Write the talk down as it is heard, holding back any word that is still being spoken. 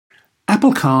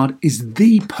Apple Card is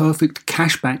the perfect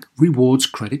cashback rewards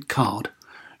credit card.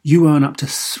 You earn up to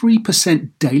 3%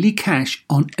 daily cash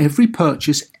on every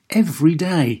purchase every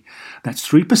day. That's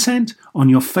 3% on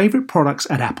your favorite products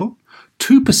at Apple,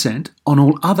 2% on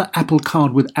all other Apple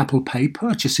Card with Apple Pay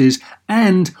purchases,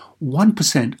 and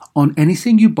 1% on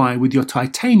anything you buy with your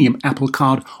titanium Apple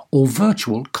Card or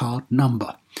virtual card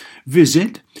number.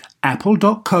 Visit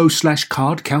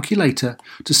apple.co/card calculator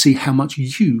to see how much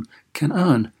you can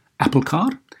earn. Apple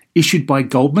Card, issued by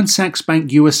Goldman Sachs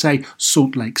Bank USA,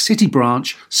 Salt Lake City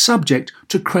branch, subject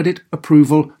to credit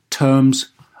approval. Terms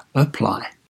apply.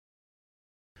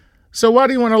 So why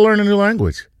do you want to learn a new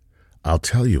language? I'll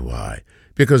tell you why.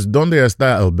 Because ¿Dónde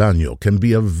está el baño? Can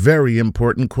be a very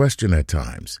important question at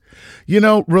times. You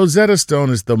know, Rosetta Stone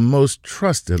is the most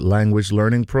trusted language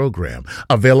learning program,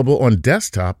 available on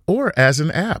desktop or as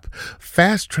an app.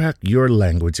 Fast-track your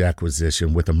language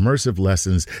acquisition with immersive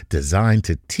lessons designed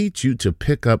to teach you to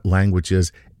pick up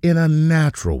languages in a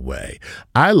natural way.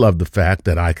 I love the fact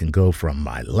that I can go from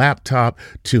my laptop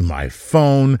to my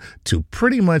phone to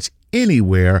pretty much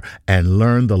anywhere and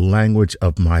learn the language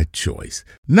of my choice.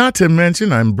 Not to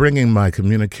mention, I'm bringing my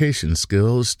communication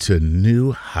skills to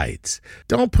new heights.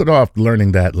 Don't put off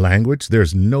learning that language.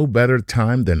 There's no better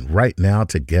time than right now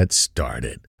to get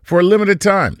started. For a limited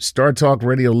time, Star Talk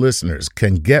Radio listeners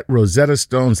can get Rosetta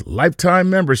Stone's lifetime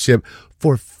membership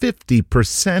for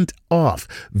 50% off.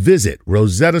 Visit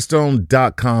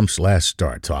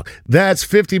rosettastone.com/StarTalk. That's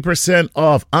 50%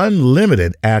 off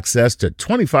unlimited access to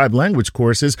 25 language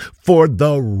courses for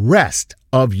the rest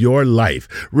of your life.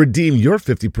 Redeem your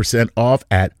 50% off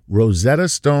at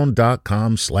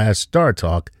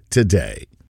rosettastone.com/StarTalk today.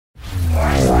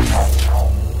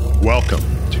 Welcome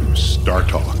to Star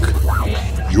Talk,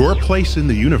 your place in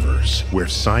the universe where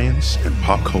science and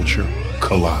pop culture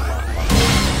collide.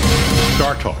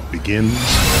 Star Talk begins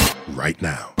right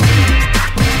now.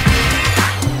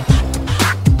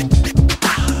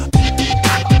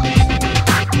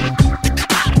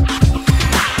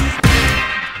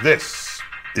 This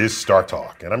is Star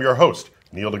Talk, and I'm your host,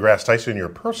 Neil deGrasse Tyson, your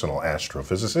personal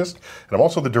astrophysicist, and I'm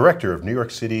also the director of New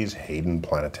York City's Hayden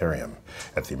Planetarium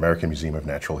at the American Museum of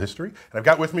Natural History. And I've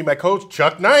got with me my coach,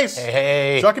 Chuck Nice.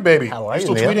 Hey. Chucky, baby. How are you,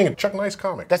 still Neil? tweeting a Chuck Nice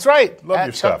comic. That's right. Love At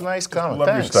your Chuck stuff. Nice comic. Love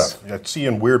Thanks. your stuff. I see you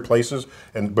in weird places,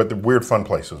 but the weird fun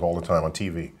places all the time on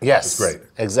TV. Yes. It's great.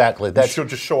 Exactly. You should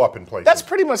just show up in places. That's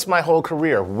pretty much my whole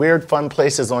career. Weird, fun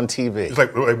places on TV. It's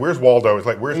like, where's Waldo? It's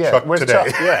like, where's Chuck today? Chuck?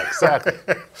 Yeah, exactly.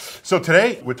 So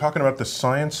today, we're talking about the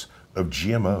science of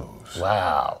GMOs.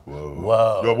 Wow.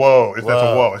 Whoa. Whoa. That's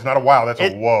a whoa. It's not a wow, that's a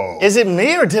whoa. Is it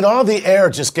me or did all the air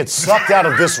just get sucked out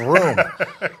of this room?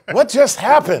 What just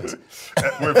happened?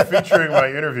 We're featuring my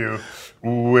interview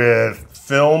with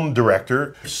film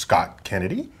director Scott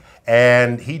Kennedy,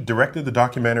 and he directed the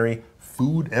documentary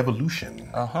Food Evolution.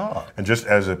 Uh-huh. And just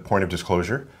as a point of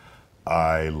disclosure,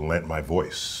 I lent my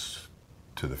voice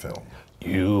to the film.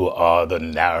 You are the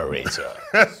narrator.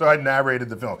 So I narrated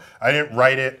the film. I didn't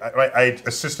write it. I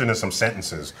assisted in some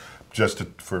sentences just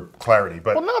for clarity.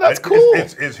 But well, no, that's cool.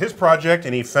 It's his project,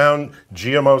 and he found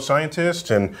GMO scientists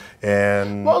and.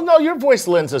 Well, no, your voice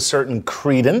lends a certain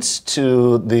credence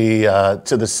to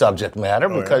the subject matter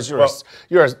because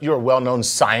you're a well-known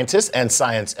scientist and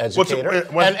science educator,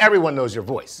 and everyone knows your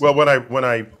voice. Well, when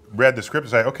I read the script, I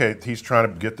said, okay, he's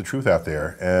trying to get the truth out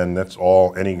there, and that's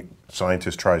all any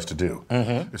scientist tries to do.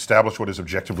 Mm-hmm. Establish what is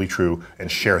objectively true and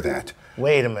share that.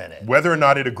 Wait a minute. Whether or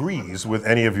not it agrees with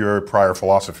any of your prior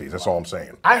philosophies, that's all I'm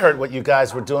saying. I heard what you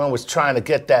guys were doing was trying to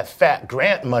get that fat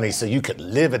grant money so you could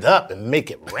live it up and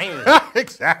make it rain.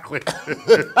 Exactly.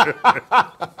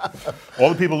 All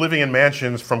the people living in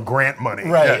mansions from grant money.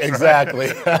 Right, yes,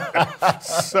 exactly. Right?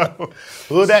 So,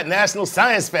 that National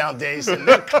Science Foundation,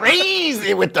 they're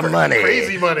crazy with the money.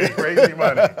 Crazy money.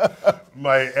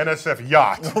 My NSF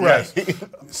yacht. Right. Yes.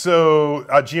 So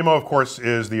GMO, of course,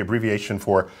 is the abbreviation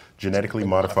for genetically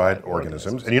modified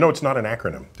organisms. And you know it's not an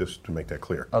acronym, just to make that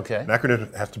clear. Okay. An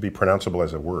acronym has to be pronounceable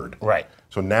as a word. Right.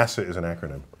 So NASA is an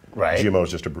acronym. Right. GMO is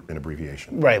just an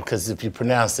abbreviation. Right, because if you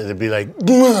pronounce it, it'd be like...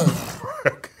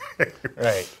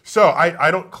 Right. So I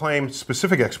don't claim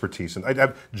specific expertise. And I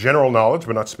have general knowledge,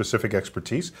 but not specific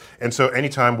expertise. And so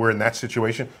anytime we're in that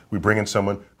situation, we bring in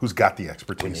someone who's got the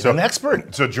expertise. An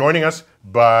expert. So joining us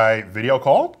by video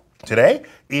call today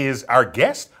is our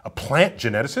guest, a plant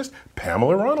geneticist,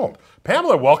 Pamela Ronald.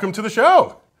 Pamela, welcome to the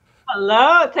show.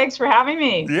 Hello, thanks for having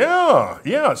me.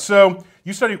 Yeah. So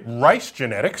you study rice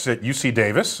genetics at UC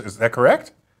Davis, is that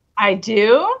correct? I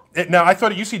do. Now, I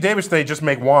thought at UC Davis they just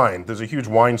make wine. There's a huge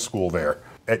wine school there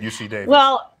at UC Davis.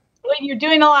 Well, when you're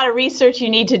doing a lot of research, you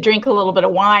need to drink a little bit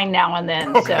of wine now and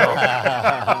then. Okay.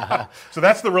 So So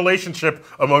that's the relationship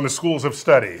among the schools of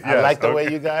study. Yes, I like the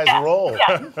way you guys roll.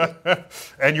 Yeah.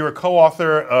 And you're a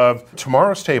co-author of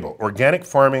Tomorrow's Table, Organic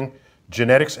Farming,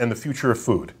 Genetics, and the Future of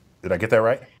Food. Did I get that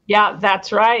right? Yeah,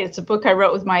 that's right. It's a book I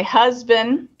wrote with my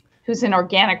husband, who's an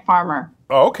organic farmer.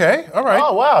 Oh, okay. All right.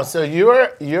 Oh, wow. So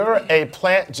you're a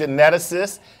plant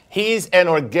geneticist. He's an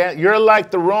organic. You're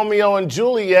like the Romeo and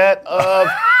Juliet of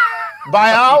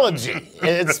biology.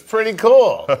 It's pretty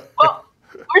cool. Well,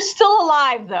 we're still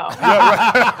alive, though.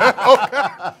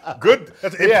 Okay. Good.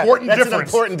 That's an important that's difference. An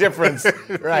important difference.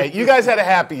 Right. You guys had a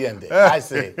happy ending. I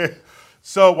see.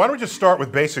 So why don't we just start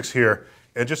with basics here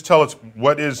and just tell us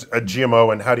what is a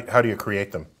GMO and how do you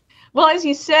create them? Well, as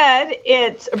you said,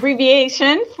 it's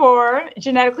abbreviation for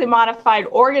genetically modified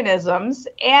organisms.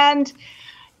 And,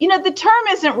 the term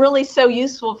isn't really so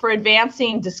useful for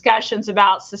advancing discussions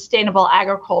about sustainable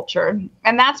agriculture.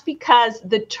 And that's because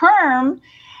the term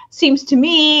seems to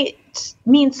me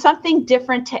means something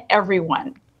different to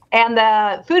everyone. And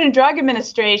the Food and Drug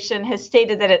Administration has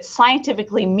stated that it's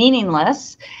scientifically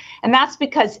meaningless. And that's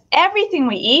because everything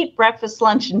we eat, breakfast,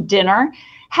 lunch, and dinner,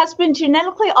 has been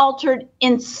genetically altered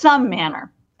in some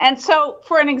manner. And so,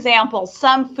 for an example,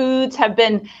 some foods have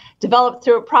been developed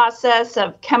through a process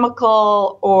of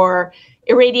chemical or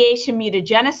irradiation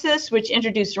mutagenesis, which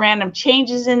introduce random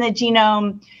changes in the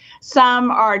genome. Some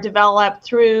are developed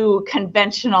through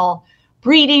conventional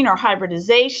breeding or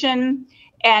hybridization.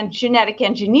 And genetic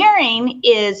engineering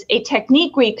is a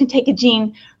technique where you can take a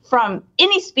gene from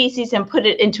any species and put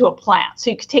it into a plant. So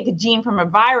you could take a gene from a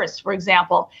virus, for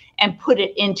example, and put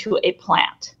it into a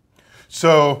plant.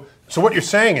 So what you're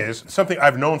saying is something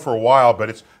I've known for a while, but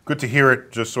it's good to hear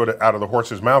it just sort of out of the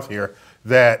horse's mouth here,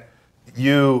 that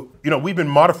we've been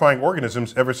modifying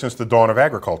organisms ever since the dawn of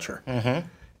agriculture.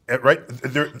 Mm-hmm. Right?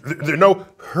 There are no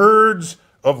herds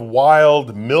of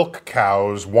wild milk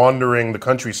cows wandering the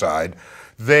countryside.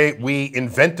 We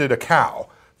invented a cow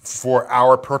for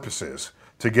our purposes,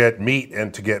 to get meat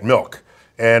and to get milk.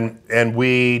 And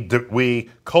we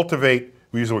cultivate,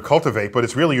 we use the word cultivate, but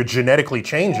it's really you're genetically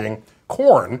changing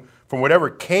corn from whatever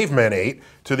cavemen ate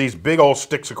to these big old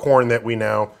sticks of corn that we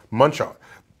now munch on.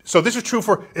 So this is true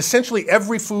for essentially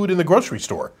every food in the grocery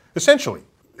store, essentially.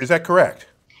 Is that correct?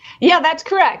 Yeah, that's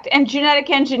correct. And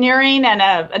genetic engineering and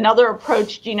another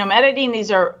approach, genome editing, these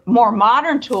are more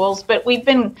modern tools, but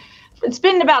it's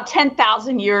been about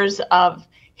 10,000 years of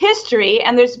history,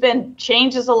 and there's been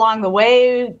changes along the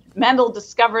way. Mendel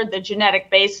discovered the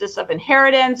genetic basis of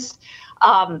inheritance.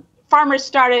 Farmers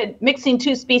started mixing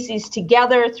two species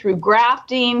together through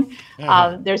grafting.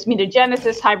 There's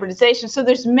mutagenesis, hybridization. So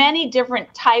there's many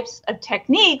different types of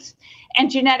techniques, and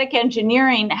genetic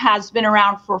engineering has been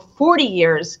around for 40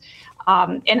 years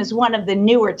and is one of the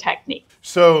newer techniques.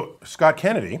 So Scott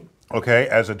Kennedy,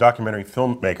 as a documentary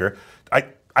filmmaker,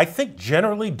 I think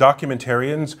generally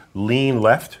documentarians lean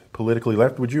left, politically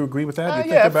left. Would you agree with that?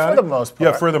 For the most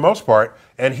part. Yeah, for the most part.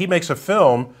 And he makes a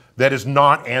film that is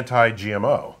not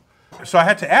anti-GMO. So I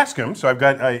had to ask him,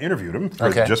 I interviewed him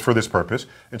just for this purpose,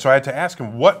 and so I had to ask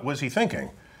him, what was he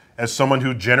thinking as someone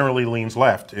who generally leans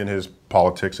left in his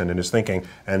politics and in his thinking,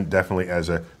 and definitely as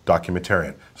a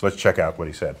documentarian. So let's check out what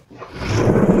he said.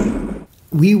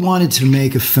 We wanted to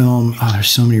make a film. There's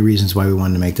so many reasons why we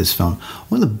wanted to make this film.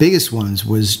 One of the biggest ones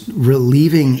was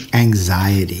relieving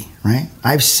anxiety, right?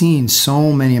 I've seen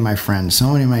so many of my friends,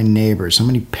 so many of my neighbors, so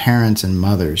many parents and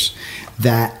mothers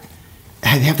that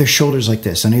have their shoulders like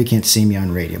this. I know you can't see me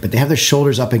on radio, but they have their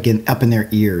shoulders up in their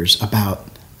ears about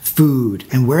food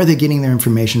and where they're getting their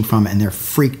information from, and they're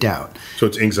freaked out. So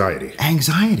it's anxiety.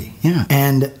 Anxiety, yeah.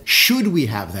 And should we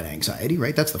have that anxiety,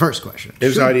 right? That's the first question.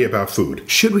 Anxiety about food.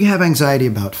 Should we have anxiety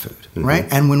about food, right?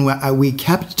 And when we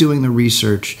kept doing the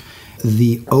research,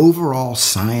 the overall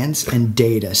science and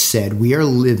data said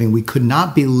we could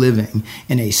not be living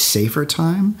in a safer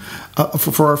time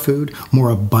for our food, more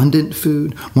abundant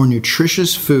food, more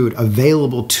nutritious food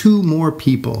available to more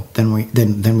people than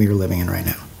we are living in right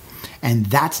now. And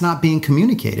that's not being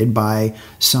communicated by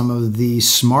some of the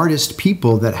smartest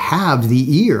people that have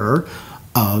the ear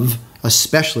of,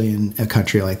 especially in a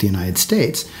country like the United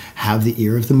States, have the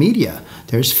ear of the media.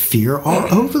 There's fear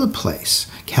all over the place.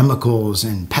 Chemicals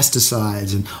and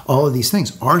pesticides and all of these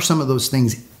things. Are some of those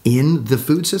things in the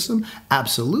food system?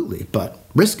 Absolutely, but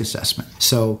risk assessment.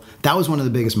 So that was one of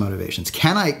the biggest motivations.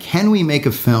 Can we make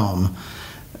a film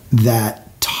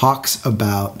that talks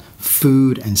about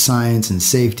food and science and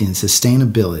safety and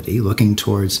sustainability, looking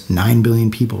towards 9 billion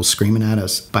people screaming at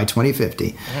us by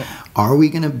 2050? Are we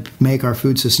going to make our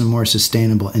food system more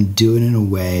sustainable and do it in a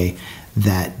way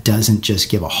that doesn't just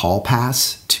give a hall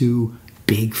pass to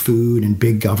big food and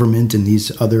big government and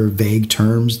these other vague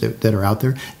terms that are out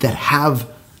there that have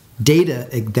data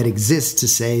that exists to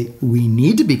say we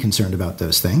need to be concerned about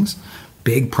those things.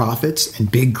 Big profits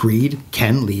and big greed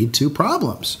can lead to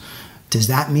problems. Does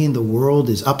that mean the world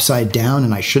is upside down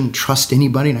and I shouldn't trust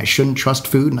anybody and I shouldn't trust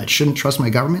food and I shouldn't trust my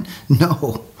government?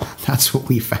 No, that's what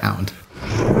we found.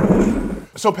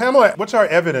 So, Pamela, what's our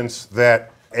evidence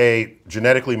that a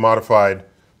genetically modified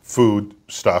food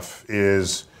stuff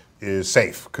is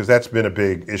safe? Because that's been a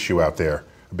big issue out there,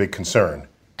 a big concern.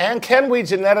 And can we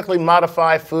genetically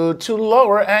modify food to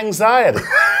lower anxiety?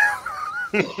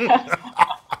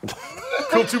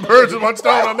 Kill two birds with one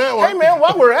stone on that one. Hey, man,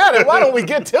 while we're at it, why don't we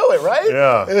get to it, right?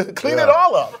 Yeah. Clean it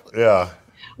all up. Yeah.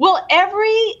 Well,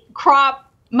 every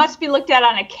crop must be looked at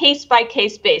on a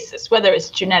case-by-case basis, whether it's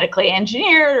genetically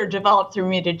engineered or developed through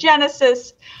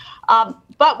mutagenesis.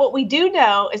 But what we do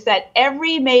know is that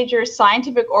every major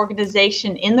scientific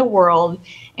organization in the world,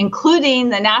 including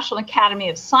the National Academy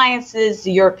of Sciences,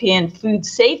 the European Food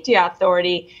Safety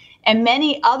Authority, and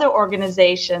many other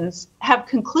organizations, have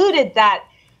concluded that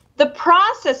the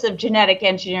process of genetic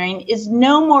engineering is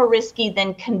no more risky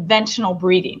than conventional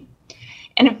breeding.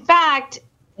 And in fact,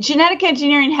 genetic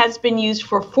engineering has been used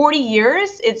for 40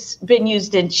 years. It's been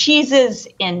used in cheeses,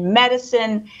 in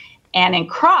medicine, and in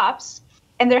crops.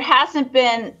 And there hasn't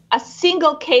been a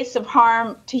single case of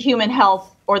harm to human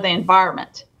health or the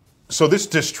environment. So this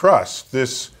distrust,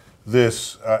 this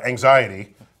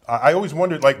anxiety, I always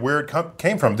wondered where it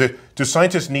came from. Do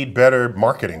scientists need better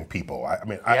marketing people?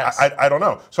 Yes. I don't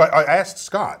know. So I asked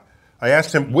Scott. I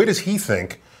asked him, where does he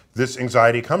think this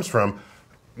anxiety comes from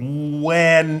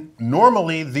when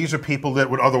normally these are people that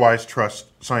would otherwise trust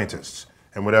scientists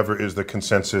and whatever is the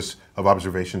consensus of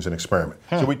observations and experiment.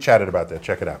 So we chatted about that.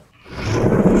 Check it out.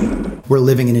 We're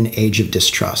living in an age of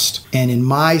distrust. And in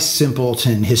my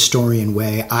simpleton historian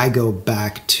way, I go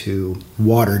back to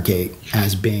Watergate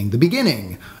as being the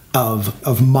beginning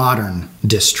of modern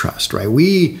distrust, right?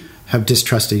 We have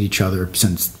distrusted each other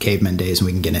since caveman days, and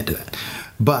we can get into that.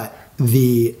 But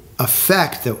the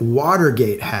effect that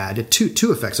Watergate had,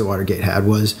 two effects that Watergate had,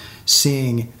 was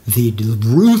seeing the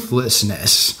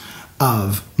ruthlessness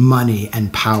of money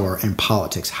and power and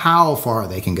politics, how far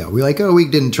they can go. We're like, we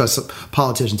didn't trust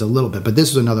politicians a little bit, but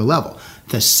this was another level.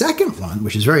 The second one,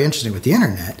 which is very interesting with the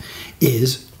internet,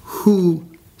 is who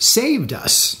saved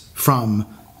us from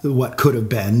what could have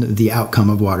been the outcome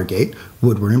of Watergate.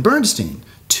 Woodward and Bernstein,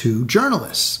 two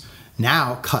journalists.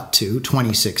 Now cut to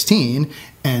 2016,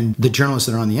 and the journalists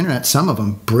that are on the internet, some of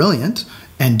them brilliant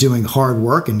and doing hard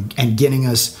work and getting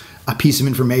us a piece of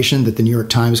information that the New York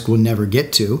Times will never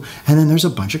get to. And then there's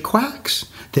a bunch of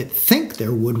quacks that think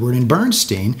they're Woodward and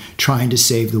Bernstein trying to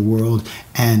save the world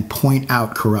and point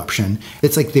out corruption.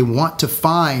 It's like they want to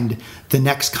find the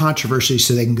next controversy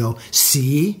so they can go,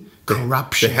 see,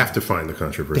 corruption. They have to find the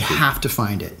controversy. They have to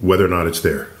find it. Whether or not it's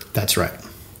there. That's right.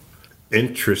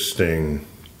 Interesting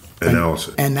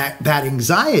analysis. And that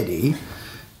anxiety,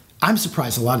 I'm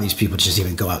surprised a lot of these people just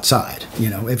even go outside.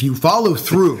 If you follow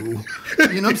through,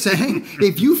 you know what I'm saying?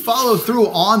 If you follow through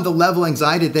on the level of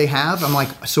anxiety they have, I'm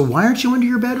like, so why aren't you under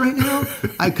your bed right now?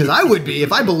 Because I would be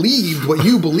if I believed what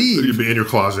you believe. You'd be in your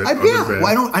closet. Under your bed.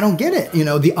 Well, I don't get it.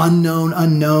 The unknown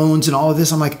unknowns and all of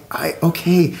this. I'm like,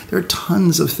 okay, there are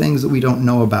tons of things that we don't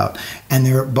know about,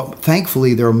 but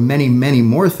thankfully there are many, many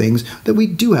more things that we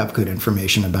do have good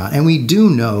information about, and we do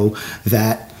know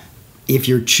that if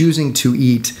you're choosing to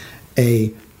eat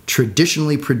a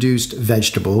traditionally produced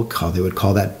vegetable, they would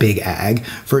call that big ag,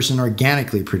 versus an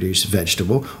organically produced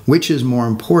vegetable, which is more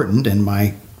important? And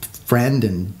my friend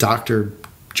and Dr.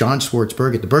 John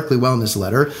Swartzberg at the Berkeley Wellness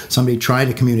Letter, somebody trying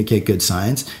to communicate good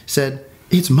science, said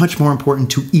it's much more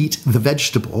important to eat the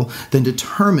vegetable than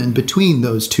determine between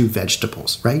those two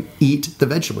vegetables, right? Eat the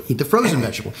vegetable, eat the frozen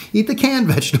vegetable, eat the canned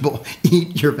vegetable,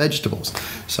 eat your vegetables.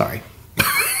 Sorry.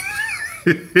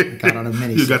 Got on a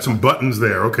mini. You got some buttons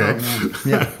there, okay. Oh,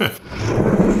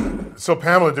 yeah. So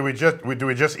Pamela, do we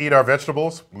just eat our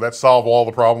vegetables? Let's solve all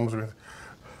the problems.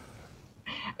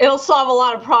 It'll solve a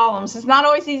lot of problems. It's not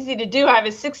always easy to do. I have a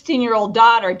 16-year-old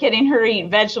daughter. Getting her to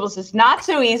eat vegetables is not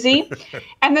so easy.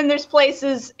 And then there's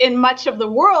places in much of the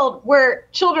world where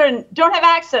children don't have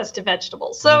access to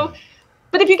vegetables. So,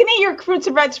 but if you can eat your fruits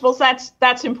and vegetables,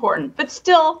 that's important. But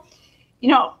still,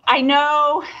 I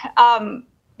know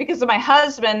because of my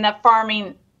husband that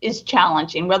farming is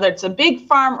challenging, whether it's a big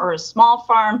farm or a small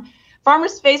farm.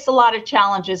 Farmers face a lot of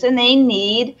challenges, and they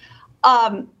need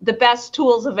the best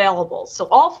tools available. So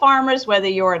all farmers, whether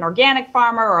you're an organic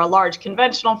farmer or a large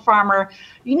conventional farmer,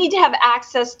 you need to have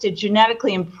access to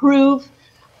genetically improved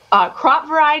crop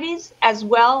varieties, as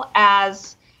well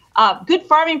as good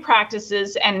farming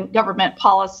practices and government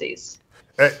policies.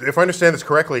 If I understand this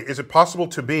correctly, is it possible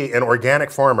to be an organic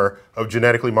farmer of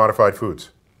genetically modified foods?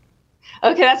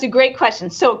 Okay, that's a great question.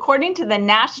 So according to the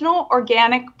National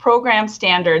Organic Program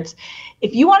Standards,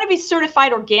 if you want to be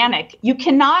certified organic, you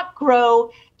cannot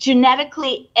grow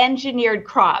genetically engineered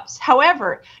crops.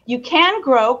 However, you can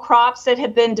grow crops that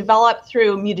have been developed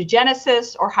through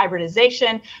mutagenesis or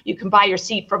hybridization. You can buy your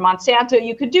seed from Monsanto.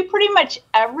 You could do pretty much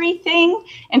everything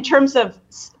in terms of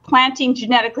planting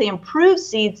genetically improved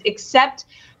seeds, except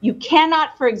you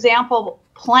cannot, for example,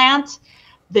 plant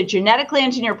the genetically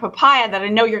engineered papaya that I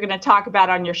know you're going to talk about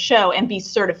on your show and be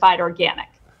certified organic.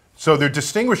 So they're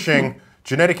distinguishing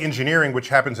genetic engineering, which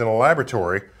happens in a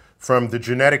laboratory, from the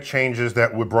genetic changes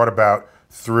that were brought about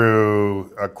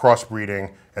through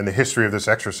crossbreeding and the history of this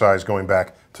exercise going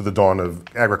back to the dawn of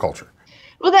agriculture.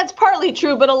 Well, that's partly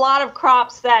true, but a lot of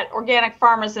crops that organic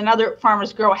farmers and other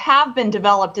farmers grow have been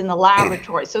developed in the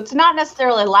laboratory. So it's not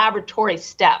necessarily a laboratory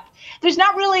step. There's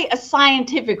not really a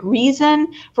scientific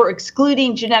reason for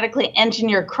excluding genetically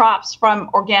engineered crops from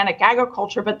organic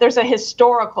agriculture, but there's a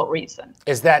historical reason.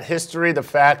 Is that history the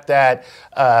fact that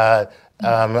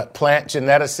plant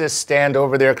geneticists stand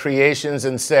over their creations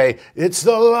and say, it's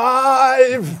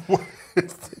alive?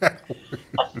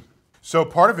 So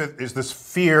part of it is this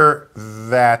fear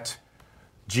that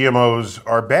GMOs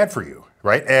are bad for you,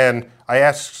 right? And I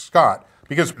asked Scott,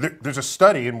 because there's a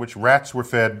study in which rats were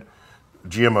fed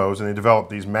GMOs and they developed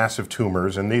these massive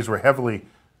tumors, and these were heavily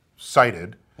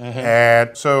cited. Mm-hmm.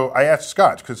 And so I asked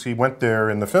Scott, because he went there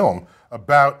in the film,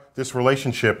 about this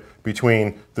relationship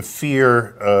between the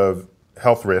fear of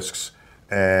health risks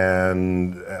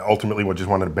and ultimately we just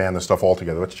wanted to ban this stuff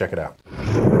altogether. Let's check it out.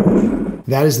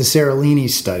 That is the Seralini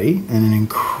study, and an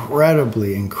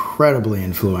incredibly, incredibly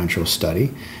influential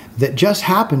study that just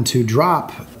happened to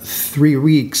drop 3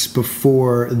 weeks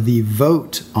before the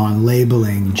vote on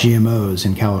labeling GMOs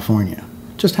in California.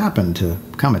 Just happened to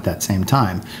come at that same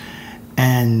time.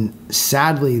 And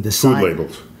sadly, the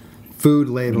food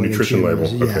labeling, nutrition label,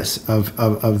 yes, okay.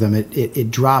 of them, it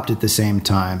dropped at the same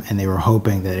time, and they were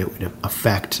hoping that it would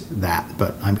affect that.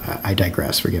 But I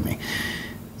digress, forgive me.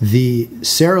 The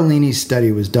Seralini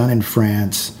study was done in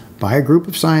France by a group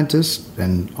of scientists,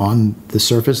 and on the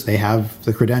surface, they have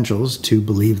the credentials to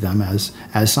believe them as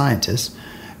scientists.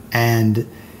 And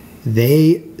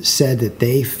they said that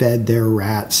they fed their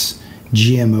rats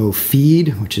GMO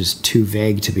feed, which is too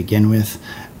vague to begin with,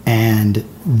 and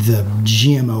the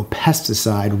GMO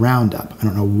pesticide Roundup. I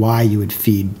don't know why you would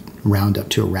feed Roundup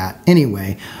to a rat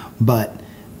anyway, but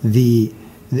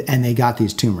and they got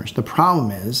these tumors. The problem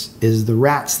is the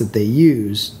rats that they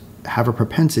use have a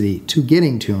propensity to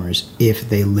getting tumors if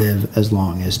they live as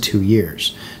long as 2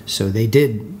 years. So they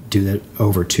did do that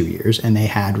over 2 years, and they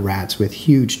had rats with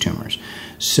huge tumors.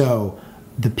 So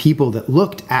the people that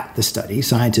looked at the study,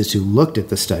 scientists who looked at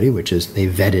the study, which is they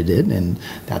vetted it, and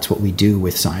that's what we do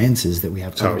with science, is that we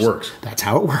have... That's how it works. That's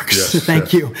how it works. Yes,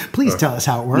 Thank you. Please tell us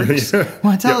how it works.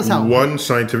 Well, tell us how it works. One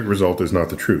scientific result is not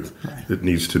the truth. Right. It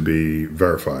needs to be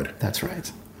verified. That's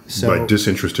right. By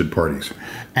disinterested parties.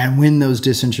 And when those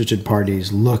disinterested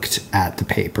parties looked at the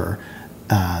paper,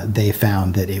 they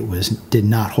found that it did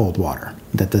not hold water,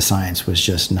 that the science was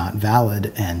just not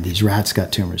valid, and these rats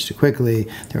got tumors too quickly.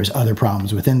 There was other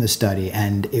problems within the study,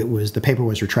 and the paper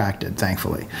was retracted,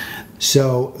 thankfully.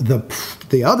 So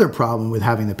the other problem with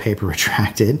having the paper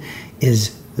retracted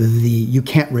is you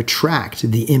can't retract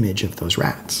the image of those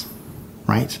rats,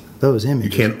 right? Those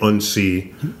images. You can't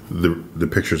unsee the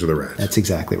pictures of the rats. That's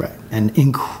exactly right. And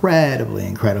incredibly,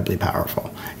 incredibly powerful.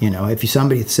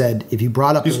 If you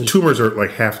brought up these tumors are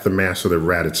like half the mass of the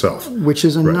rat itself. Which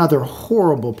is another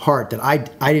horrible part that I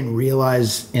didn't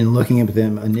realize in looking at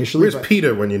them initially. Where's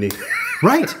PETA when you need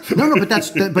Right. No, but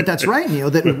that's right, Neil,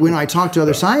 that when I talk to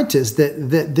other scientists,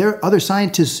 that there are other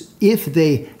scientists, if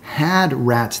they had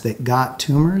rats that got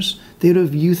tumors, they would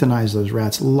have euthanized those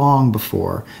rats long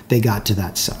before they got to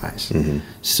that size. Mm-hmm.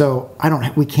 So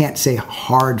we can't say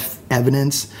hard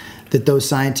evidence that those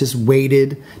scientists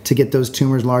waited to get those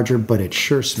tumors larger, but it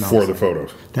sure smells for the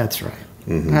photos. That's right.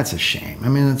 Mm-hmm. That's a shame. I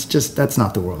mean, that's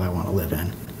not the world I want to live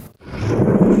in.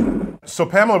 So,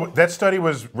 Pamela, that study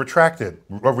was retracted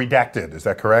or redacted. Is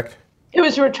that correct? It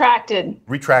was retracted.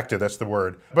 Retracted, that's the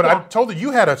word. But yeah. I'm told that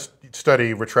you had a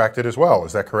study retracted as well.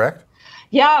 Is that correct?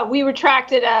 Yeah, we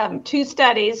retracted 2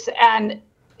 studies, and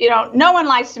no one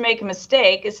likes to make a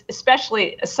mistake,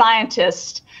 especially a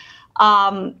scientist.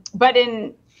 But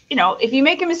if you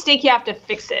make a mistake, you have to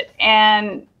fix it.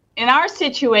 And in our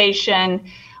situation,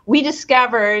 we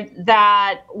discovered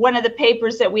that one of the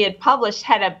papers that we had published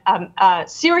had a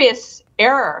serious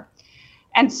error.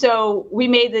 And so we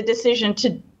made the decision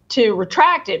to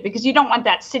retract it because you don't want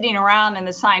that sitting around in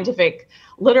the scientific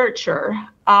literature.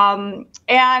 And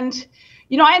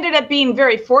I ended up being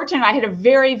very fortunate. I had a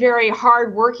very, very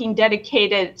hardworking,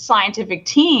 dedicated scientific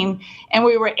team, and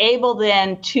we were able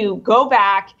then to go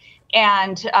back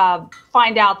and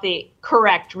find out the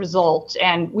correct result.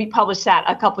 And we published that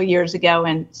a couple years ago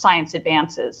in Science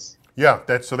Advances. Yeah,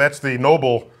 that's the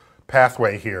noble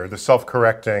pathway here, the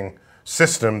self-correcting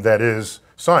system that is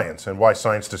science, and why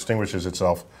science distinguishes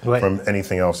itself from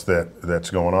anything else that's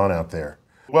going on out there.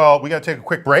 Well, we got to take a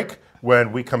quick break.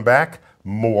 When we come back,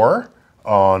 more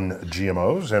on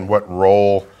GMOs and what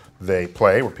role they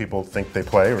play, what people think they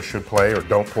play or should play or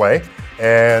don't play.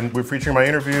 And we're featuring my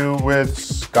interview with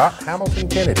Scott Hamilton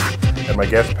Kennedy and my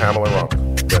guest Pamela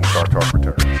Ronald. Then Star Talk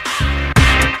returns.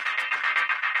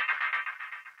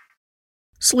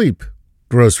 Sleep,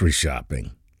 grocery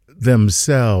shopping,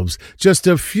 themselves, just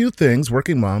a few things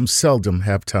working moms seldom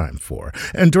have time for.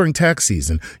 And during tax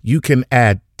season, you can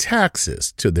add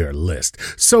taxes to their list.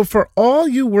 So for all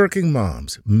you working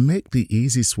moms, make the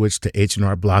easy switch to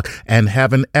H&R Block and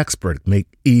have an expert make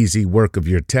easy work of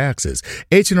your taxes.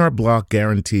 H&R Block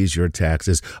guarantees your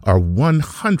taxes are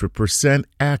 100%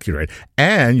 accurate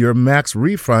and your max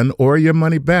refund or your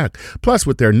money back. Plus,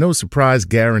 with their no surprise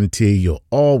guarantee, you'll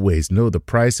always know the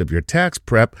price of your tax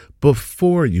prep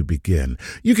before you begin.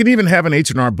 You can even have an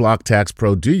H&R Block Tax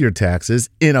Pro do your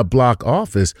taxes in a Block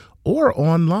office or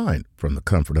online from the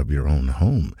comfort of your own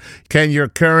home. Can your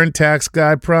current tax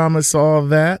guy promise all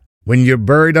that? When you're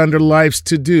buried under life's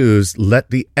to-dos, let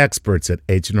the experts at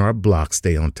H&R Block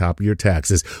stay on top of your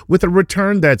taxes with a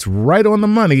return that's right on the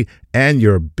money and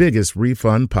your biggest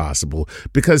refund possible.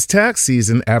 Because tax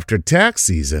season after tax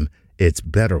season, it's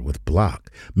better with Block.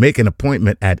 Make an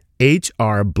appointment at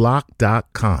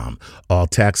hrblock.com. All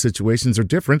tax situations are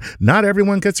different. Not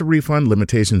everyone gets a refund.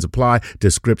 Limitations apply.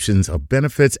 Descriptions of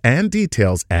benefits and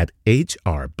details at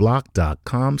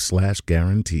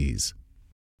hrblock.com/guarantees.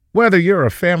 Whether you're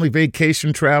a family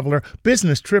vacation traveler,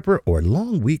 business tripper, or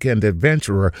long weekend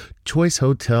adventurer, Choice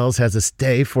Hotels has a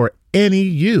stay for any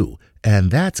you.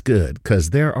 And that's good, because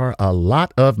there are a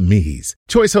lot of me's.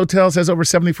 Choice Hotels has over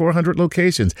 7,400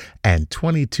 locations and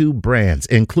 22 brands,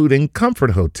 including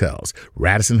Comfort Hotels,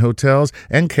 Radisson Hotels,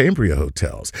 and Cambria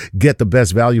Hotels. Get the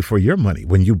best value for your money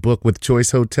when you book with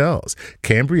Choice Hotels.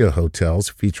 Cambria Hotels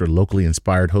feature locally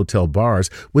inspired hotel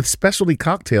bars with specialty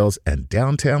cocktails and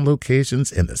downtown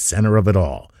locations in the center of it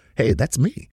all. Hey, that's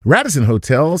me. Radisson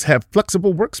Hotels have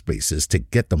flexible workspaces to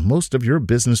get the most of your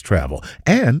business travel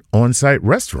and on-site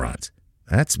restaurants.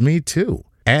 That's me too.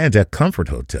 And at Comfort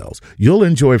Hotels, you'll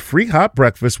enjoy free hot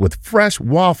breakfast with fresh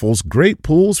waffles, great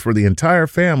pools for the entire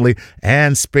family,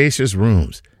 and spacious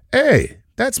rooms. Hey,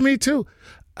 that's me too.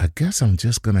 I guess I'm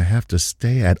just going to have to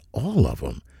stay at all of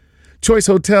them. Choice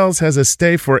Hotels has a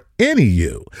stay for any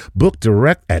you. Book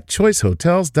direct at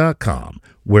choicehotels.com,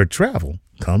 where travel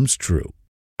comes true.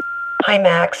 Hi,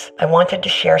 Max. I wanted to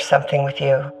share something with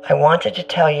you. I wanted to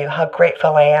tell you how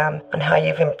grateful I am and how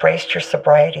you've embraced your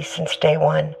sobriety since day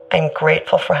one. I'm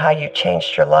grateful for how you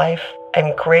changed your life.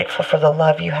 I'm grateful for the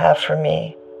love you have for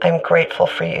me. I'm grateful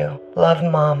for you. Love,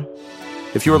 Mom.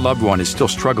 If your loved one is still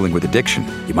struggling with addiction,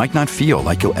 you might not feel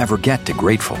like you'll ever get to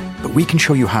grateful, but we can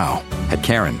show you how. At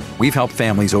Caron, we've helped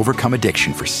families overcome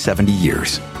addiction for 70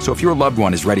 years. So if your loved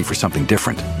one is ready for something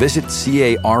different, visit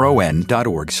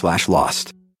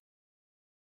caron.org/lost.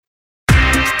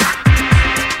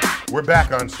 We're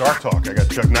back on Star Talk. I got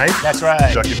Chuck Knight. That's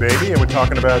right. Chucky Baby, and we're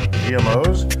talking about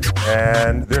GMOs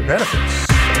and their benefits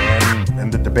and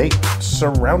the debate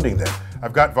surrounding them.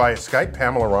 I've got via Skype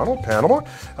Pamela Ronald. Pamela,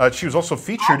 she was also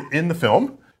featured in the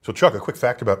film. So Chuck, a quick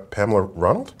fact about Pamela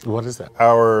Ronald. What is that?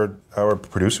 Our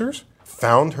producers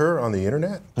found her on the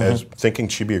internet as thinking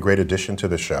she'd be a great addition to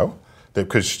the show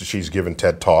because she's given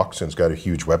TED Talks and has got a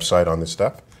huge website on this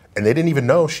stuff. And they didn't even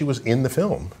know she was in the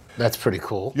film. That's pretty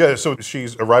cool. Yeah, so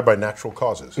she's arrived by natural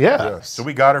causes. Yeah. So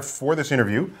we got her for this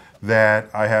interview that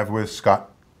I have with Scott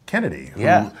Kennedy,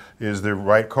 who is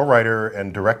the co-writer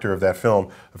and director of that film,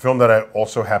 a film that I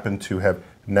also happen to have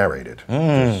narrated,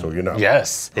 just so you know.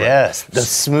 Yes, right. Yes. The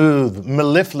smooth,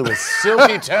 mellifluous,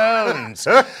 silky tones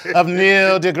of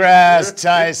Neil deGrasse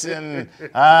Tyson.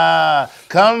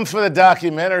 Come for the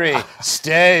documentary,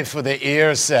 stay for the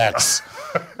ear sex.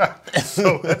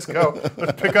 So let's go.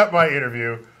 Let's pick up my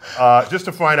interview. Just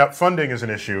to find out, funding is an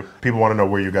issue. People want to know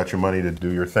where you got your money to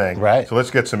do your thing. Right. So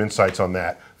let's get some insights on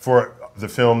that for the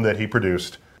film that he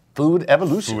produced. Food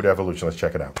Evolution. Food Evolution. Let's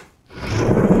check it out.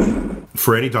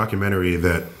 For any documentary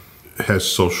that has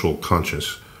social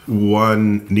conscience,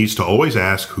 one needs to always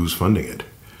ask who's funding it.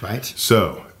 Right.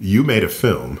 So you made a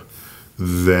film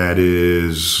that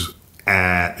is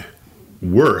at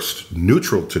worst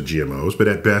neutral to GMOs, but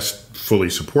at best fully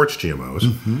supports GMOs.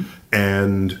 Mm-hmm.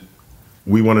 And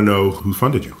we want to know who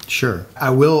funded you. Sure. I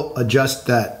will adjust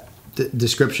that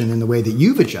description in the way that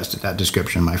you've adjusted that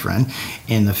description, my friend,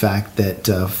 in the fact that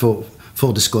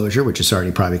full disclosure, which has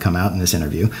already probably come out in this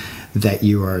interview, that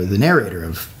you are the narrator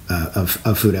of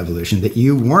Food Evolution, that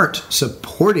you weren't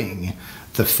supporting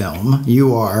the film.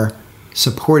 You are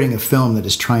supporting a film that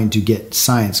is trying to get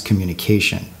science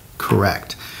communication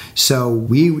correct. So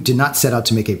we did not set out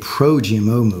to make a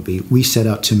pro-GMO movie. We set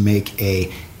out to make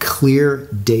a clear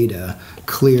data,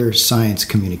 clear science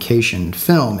communication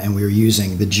film, and we were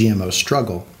using the GMO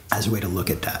struggle as a way to look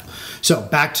at that. So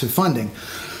back to funding.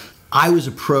 I was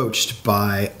approached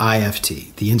by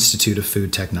IFT, the Institute of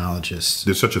Food Technologists.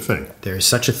 There's such a thing. There's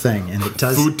such a thing, and it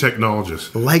does. Food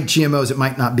technologists. Like GMOs, it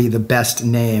might not be the best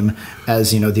name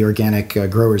as, the Organic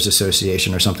Growers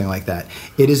Association or something like that.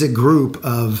 It is a group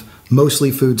of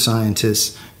mostly food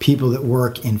scientists, people that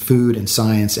work in food and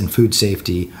science and food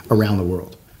safety around the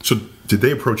world. So did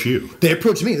they approach you? They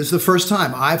approached me. This is the first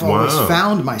time. I've always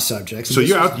found my subjects. So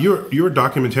you're a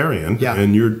documentarian,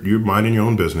 and you're minding your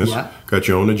own business, got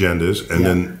your own agendas, and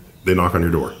then they knock on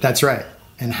your door. That's right.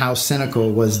 And how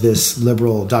cynical was this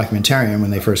liberal documentarian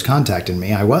when they first contacted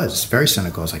me? I was very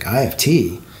cynical. I was like,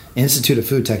 IFT, Institute of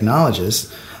Food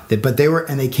Technologists, but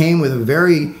they came with a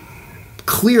very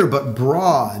clear but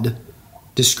broad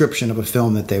description of a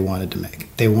film that they wanted to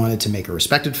make. They wanted to make a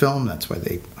respected film. That's why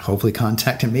they hopefully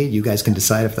contacted me. You guys can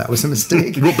decide if that was a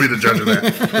mistake. We'll be the judge of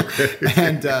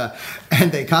that.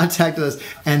 And they contacted us,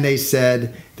 and they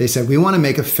said we want to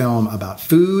make a film about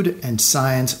food and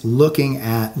science, looking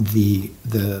at the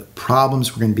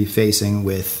problems we're going to be facing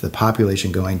with the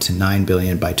population going to 9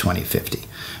 billion by 2050.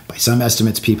 By some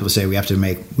estimates, people say we have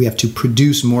to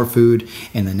produce more food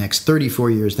in the next 34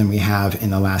 years than we have in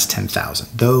the last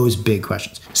 10,000. Those big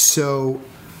questions. So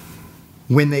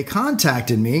when they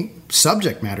contacted me,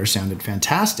 subject matter sounded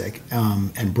fantastic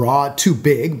and broad, too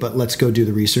big, but let's go do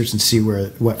the research and see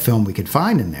what film we could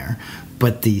find in there.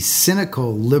 But the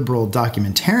cynical liberal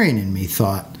documentarian in me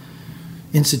thought,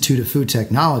 Institute of Food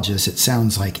Technologists, it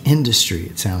sounds like industry,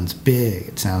 it sounds big,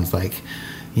 it sounds like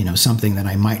something that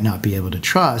I might not be able to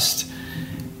trust.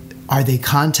 Are they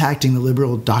contacting the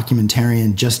liberal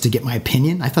documentarian just to get my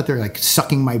opinion? I thought they were like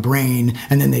sucking my brain,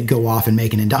 and then they'd go off and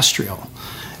make an industrial.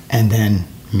 And then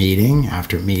meeting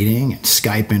after meeting and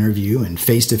Skype interview and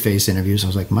face-to-face interviews, I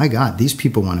was like, my God, these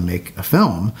people want to make a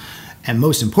film. And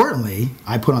most importantly,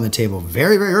 I put on the table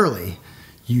very, very early,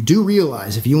 you do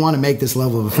realize if you want to make this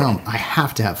level of a film, I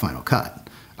have to have Final Cut.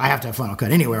 I have to have Final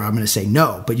Cut anywhere. I'm going to say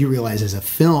no. But you realize as a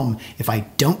film, if I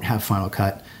don't have Final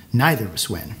Cut, neither of us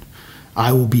win.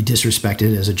 I will be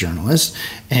disrespected as a journalist,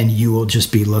 and you will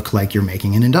just look like you're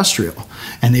making an industrial.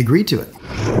 And they agreed to it.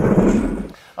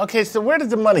 Okay, so where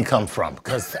did the money come from?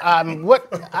 Because I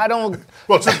don't.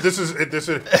 Well, so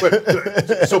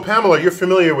Pamela, you're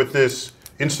familiar with this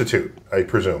institute, I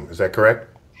presume. Is that correct?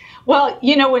 Well,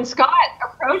 when Scott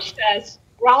approached us,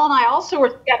 Raul and I also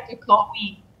were skeptical.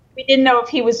 We didn't know if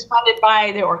he was funded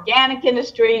by the organic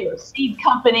industry or seed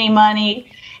company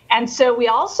money. And so we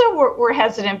also were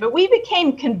hesitant, but we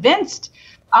became convinced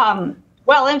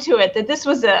well into it that this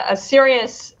was a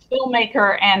serious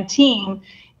filmmaker and team,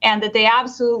 and that they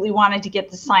absolutely wanted to get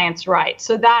the science right.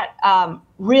 So that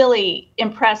really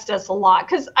impressed us a lot,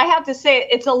 because I have to say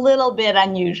it's a little bit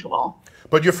unusual.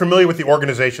 But you're familiar with the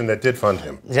organization that did fund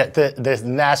him? Yeah, the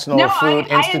National Food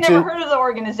Institute? I had never heard of the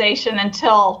organization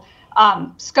until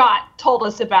Scott told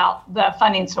us about the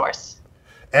funding source.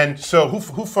 And so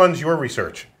who funds your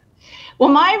research? Well,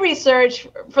 my research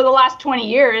for the last 20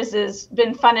 years has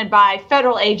been funded by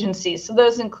federal agencies. So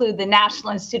those include the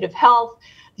National Institute of Health,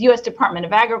 the U.S. Department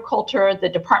of Agriculture, the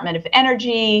Department of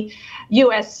Energy,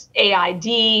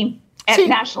 USAID, and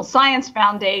National Science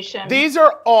Foundation. These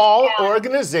are all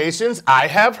organizations I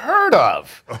have heard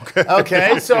of.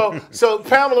 Okay. So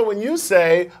Pamela, when you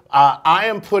say I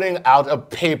am putting out a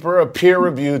paper, a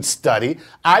peer-reviewed study,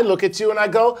 I look at you and I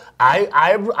go,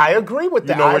 I agree with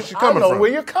that. You know where she's coming from. I know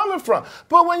where you're coming from.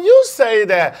 But when you say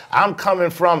that I'm coming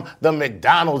from the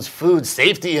McDonald's Food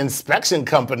Safety Inspection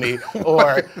Company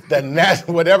or the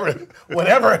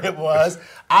whatever it was,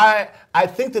 I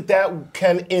think that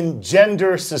can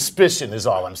engender suspicion, is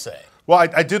all I'm saying. Well,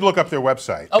 I did look up their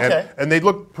website, and they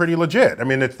look pretty legit. I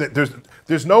mean,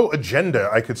 there's no agenda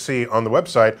I could see on the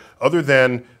website other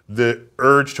than the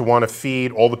urge to want to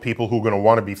feed all the people who are going to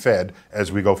want to be fed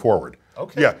as we go forward.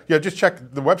 Okay. Yeah, just check.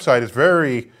 The website is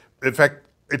in fact,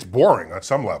 it's boring on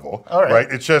some level. All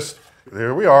right. It's just,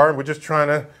 here we are, we're just trying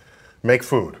to make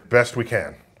food best we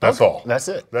can. That's all. That's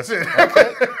it. That's it.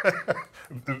 Okay.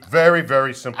 Very,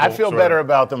 very simple. I feel better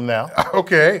about them now.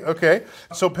 Okay.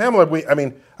 So, Pamela,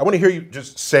 I want to hear you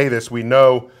just say this. We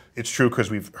know it's true because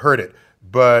we've heard it,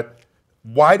 but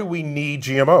why do we need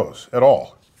GMOs at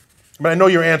all? I mean, I know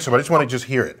your answer, but I just want to just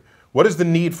hear it. What is the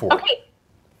need for it? Okay.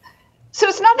 So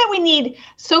it's not that we need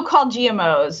so-called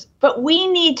GMOs, but we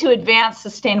need to advance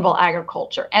sustainable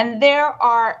agriculture. And there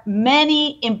are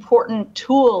many important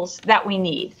tools that we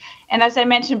need. And as I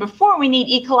mentioned before, we need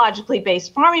ecologically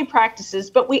based farming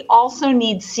practices, but we also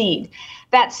need seed.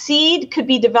 That seed could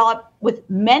be developed with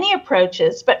many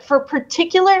approaches, but for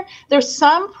particular, there's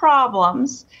some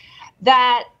problems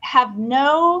that have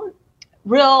no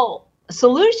real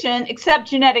solution except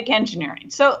genetic engineering.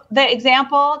 So the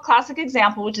classic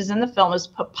example, which is in the film, is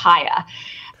papaya.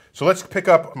 So let's pick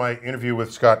up my interview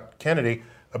with Scott Kennedy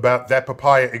about that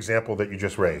papaya example that you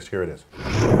just raised. Here it is.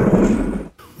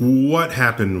 What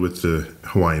happened with the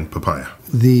Hawaiian papaya?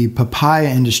 The papaya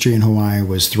industry in Hawaii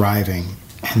was thriving,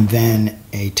 and then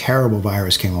a terrible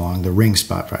virus came along, the ring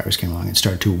spot virus came along, and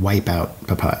started to wipe out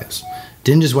papayas.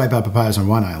 Didn't just wipe out papayas on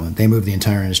one island, they moved the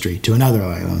entire industry to another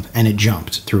island, and it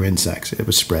jumped through insects. It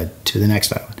was spread to the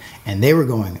next island. And they were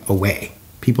going away.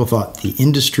 People thought the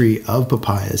industry of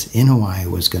papayas in Hawaii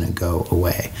was going to go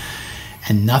away.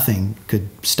 And nothing could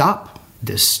stop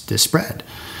this spread.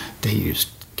 They used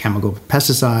chemical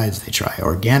pesticides, they tried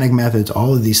organic methods,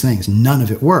 all of these things. None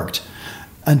of it worked.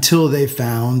 Until they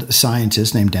found a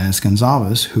scientist named Dennis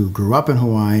Gonzalez, who grew up in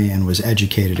Hawaii and was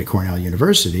educated at Cornell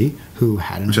University, which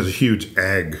has a huge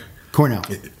ag. Cornell.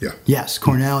 Yeah. Yes,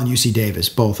 Cornell and UC Davis,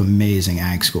 both amazing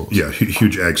ag schools. Yeah,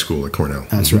 huge ag school at Cornell.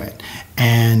 That's right.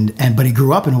 But he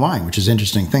grew up in Hawaii, which is an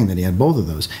interesting thing that he had both of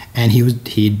those. And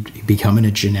he'd become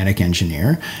a genetic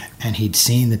engineer, and he'd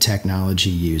seen the technology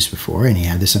used before, and he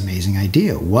had this amazing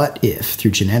idea. What if,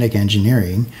 through genetic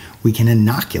engineering, we can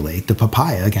inoculate the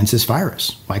papaya against this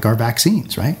virus, like our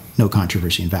vaccines, right? No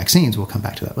controversy in vaccines. We'll come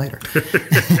back to that later.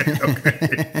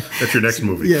 Okay. That's your next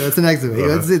movie. Yeah, that's the next movie.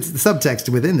 Uh-huh. It's the subtext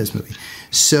within this movie.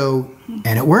 So,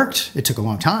 and it worked. It took a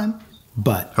long time,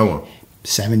 but... How long?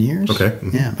 7 years. Okay.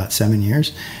 Mm-hmm. Yeah, about 7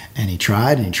 years. And he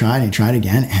tried and he tried and he tried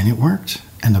again, and it worked.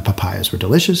 And the papayas were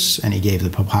delicious, and he gave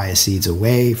the papaya seeds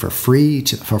away for free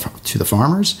to the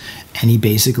farmers, and he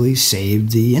basically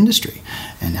saved the industry.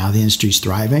 And now the industry's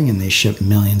thriving, and they ship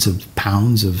millions of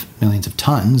tons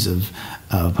of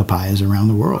papayas around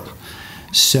the world.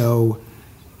 So,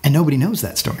 and nobody knows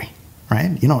that story,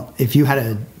 right? If you had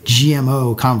a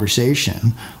GMO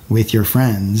conversation with your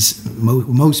friends,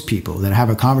 most people that have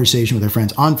a conversation with their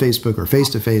friends on Facebook or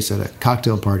face-to-face at a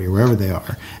cocktail party or wherever they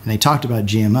are, and they talked about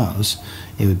GMOs,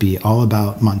 it would be all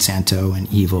about Monsanto and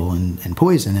evil and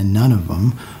poison, and none of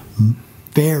them,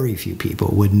 very few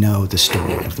people would know the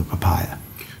story of the papaya.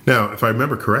 Now, if I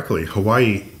remember correctly,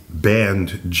 Hawaii banned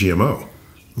GMO.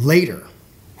 Later.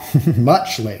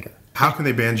 Much later. How can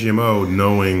they ban GMO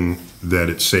knowing that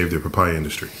it saved their papaya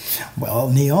industry? Well,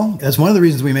 Neil, that's one of the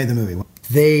reasons we made the movie.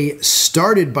 They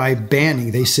started by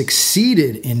they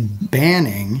succeeded in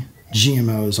banning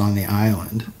GMOs on the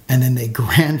island, and then they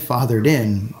grandfathered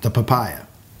in the papaya,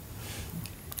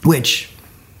 which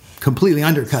completely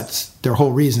undercuts their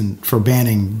whole reason for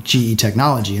banning GE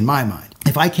technology in my mind.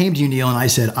 If I came to you, Neil, and I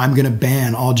said, I'm going to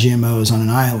ban all GMOs on an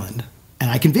island,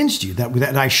 and I convinced you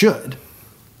that I should,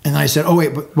 and then I said, oh,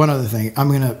 wait, but one other thing, I'm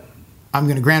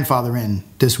going to grandfather in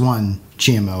this one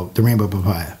GMO, the rainbow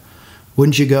papaya.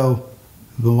 Wouldn't you go,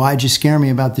 well, why'd you scare me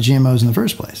about the GMOs in the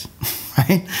first place?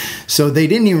 Right? So they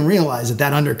didn't even realize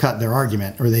that undercut their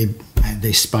argument, or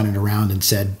they spun it around and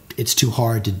said, it's too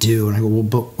hard to do. And I go, well,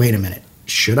 but wait a minute.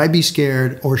 Should I be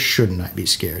scared or shouldn't I be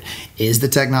scared? Is the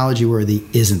technology worthy?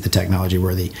 Isn't the technology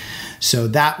worthy? So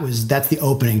that's the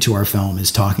opening to our film,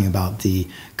 is talking about the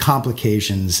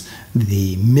complications,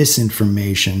 the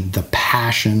misinformation, the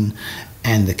passion,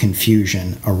 and the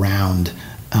confusion around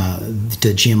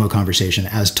the GMO conversation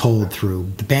as told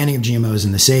through the banning of GMOs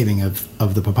and the saving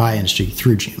of the papaya industry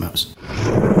through GMOs.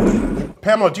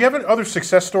 Pamela, do you have any other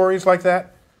success stories like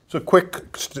that? So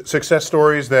quick success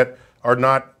stories that are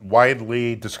not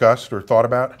widely discussed or thought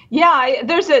about? Yeah,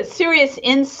 there's a serious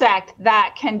insect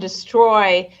that can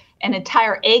destroy an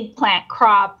entire eggplant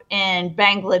crop in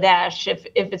Bangladesh if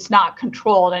it's not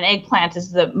controlled. An eggplant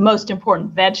is the most important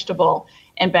vegetable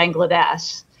in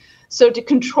Bangladesh. So to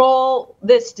control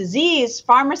this disease,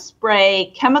 farmers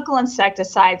spray chemical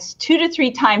insecticides 2 to 3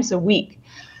 times a week.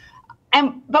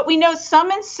 But we know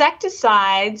some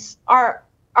insecticides are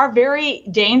are very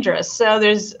dangerous. So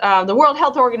there's the World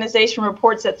Health Organization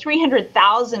reports that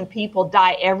 300,000 people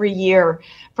die every year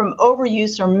from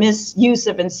overuse or misuse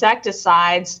of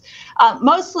insecticides,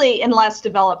 mostly in less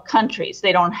developed countries.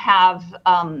 They don't have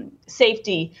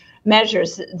safety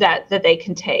measures that they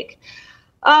can take.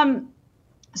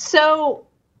 So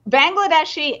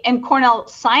Bangladeshi and Cornell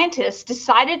scientists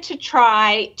decided to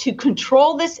try to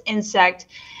control this insect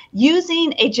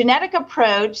using a genetic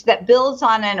approach that builds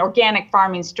on an organic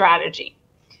farming strategy.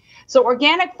 So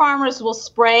organic farmers will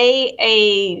spray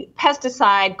a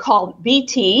pesticide called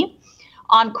BT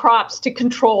on crops to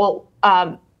control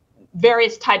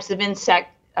various types of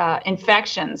insect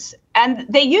infections. And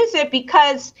they use it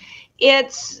because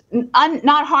it's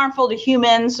not harmful to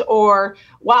humans or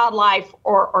wildlife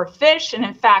or fish. And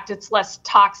in fact, it's less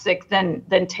toxic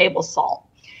than table salt.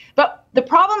 But the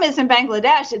problem is in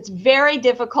Bangladesh, it's very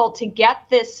difficult to get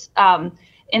this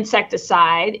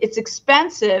insecticide. It's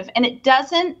expensive, and it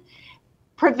doesn't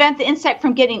prevent the insect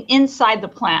from getting inside the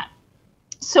plant.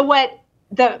 So what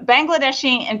the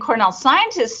Bangladeshi and Cornell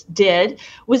scientists did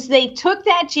was they took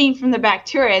that gene from the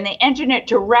bacteria and they engineered it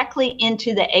directly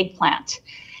into the eggplant.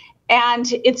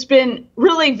 And it's been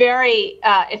really very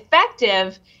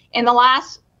effective. In the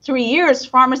last 3 years,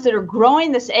 farmers that are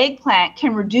growing this eggplant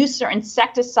can reduce their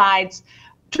insecticides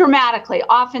dramatically,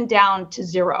 often down to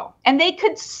zero. And they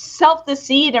could self the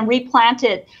seed and replant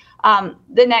it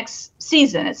the next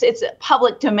season. It's a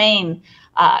public domain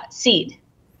seed.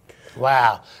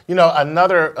 Wow. You know,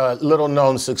 another little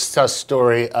known success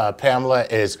story, Pamela,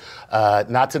 is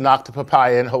not to knock the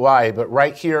papaya in Hawaii, but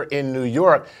right here in New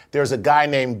York, there's a guy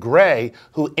named Gray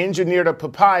who engineered a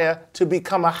papaya to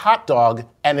become a hot dog,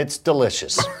 and it's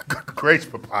delicious. Gray's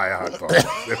papaya hot dog.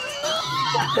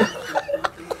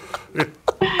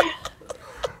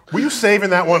 Were you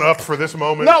saving that one up for this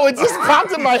moment? No, it just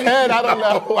popped in my head. I don't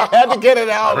know. I had to get it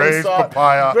out. Gray's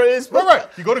papaya. Right.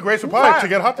 You go to Gray's Papaya to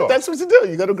get hot dogs. That's what you do.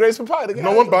 You go to Gray's Papaya to get hot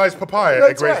dogs. No one buys papaya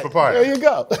at Gray's Papaya. There you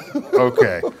go.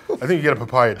 Okay. I think you get a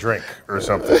papaya drink or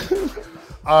something.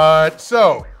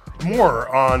 So,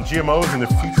 more on GMOs and the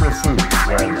future of food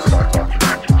when we start talking.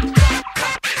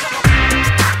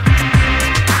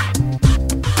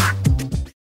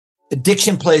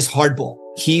 Addiction plays hardball.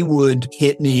 He would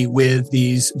hit me with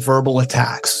these verbal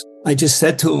attacks. I just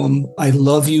said to him, I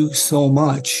love you so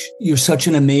much. You're such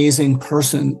an amazing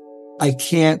person. I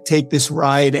can't take this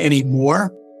ride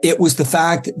anymore. It was the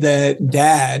fact that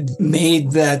Dad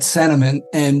made that sentiment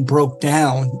and broke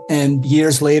down. And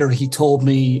years later, he told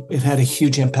me it had a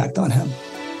huge impact on him.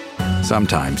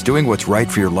 Sometimes doing what's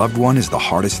right for your loved one is the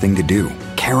hardest thing to do.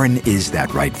 Caron is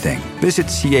that right thing. Visit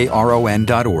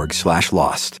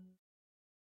caron.org/lost.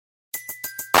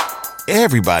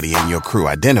 Everybody in your crew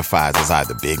identifies as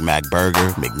either Big Mac Burger,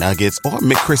 McNuggets, or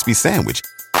McCrispy Sandwich.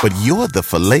 But you're the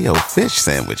Filet-O-Fish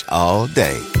Sandwich all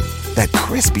day. That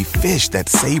crispy fish, that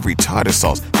savory tartar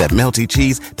sauce, that melty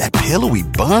cheese, that pillowy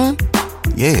bun.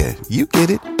 Yeah, you get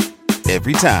it.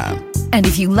 Every time. And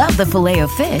if you love the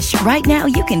Filet-O-Fish, right now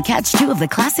you can catch two of the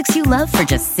classics you love for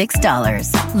just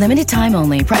 $6. Limited time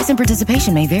only. Price and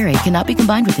participation may vary. Cannot be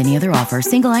combined with any other offer.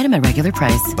 Single item at regular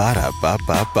price.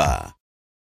 Ba-da-ba-ba-ba.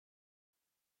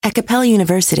 At Capella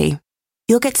University,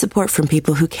 you'll get support from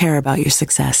people who care about your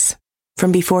success.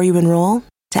 From before you enroll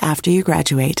to after you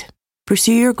graduate,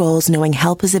 pursue your goals knowing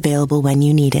help is available when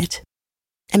you need it.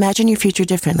 Imagine your future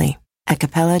differently at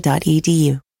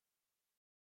capella.edu.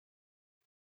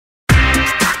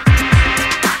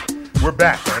 We're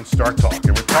back on Start Talk,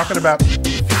 and we're talking about the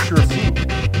future of food,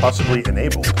 possibly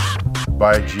enabled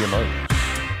by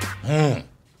GMOs.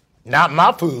 Not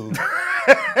my food.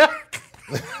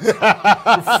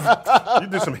 You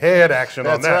did some head action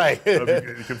on that. That's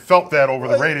right. You felt that over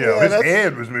the radio. Yeah, his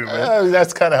hand was moving.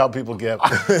 That's kind of how people get.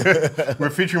 We're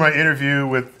featuring my interview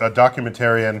with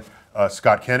documentarian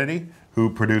Scott Kennedy, who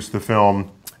produced the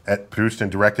film, produced and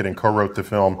directed and co-wrote the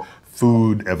film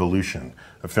Food Evolution,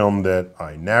 a film that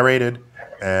I narrated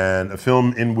and a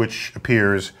film in which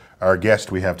appears our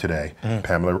guest we have today,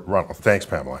 Pamela Ronald. Thanks,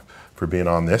 Pamela, for being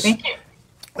on this. Thank you.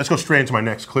 Let's go straight into my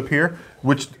next clip here,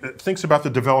 which thinks about the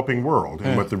developing world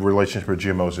and what the relationship with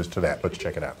GMOs is to that. Let's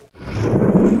check it out.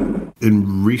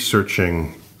 In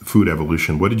researching food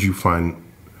evolution, what did you find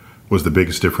was the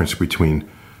biggest difference between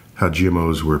how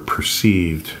GMOs were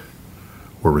perceived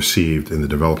or received in the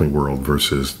developing world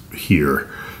versus here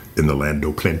in the land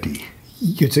o' plenty?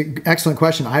 It's an excellent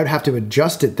question. I would have to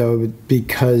adjust it, though,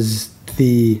 because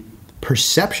the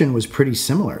perception was pretty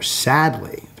similar,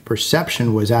 sadly. The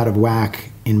perception was out of whack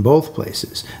in both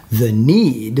places. The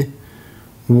need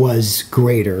was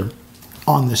greater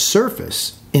on the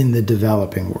surface in the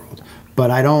developing world.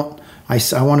 But I don't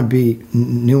I want to be,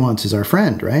 nuance is our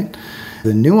friend, right?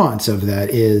 The nuance of that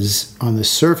is, on the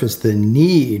surface, the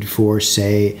need for,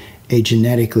 say, a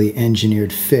genetically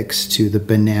engineered fix to the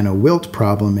banana wilt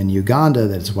problem in Uganda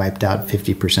that has wiped out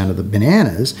 50% of the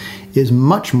bananas is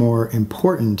much more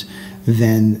important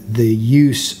than the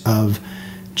use of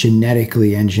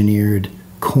genetically engineered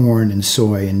corn and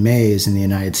soy and maize in the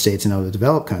United States and other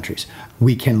developed countries.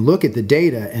 We can look at the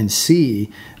data and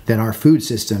see that our food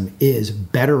system is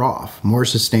better off, more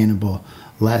sustainable,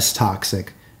 less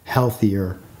toxic,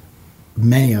 healthier,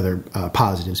 many other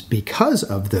positives because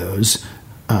of those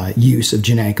use of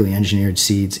genetically engineered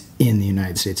seeds in the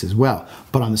United States as well.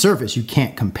 But on the surface, you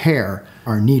can't compare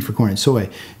our need for corn and soy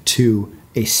to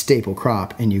a staple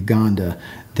crop in Uganda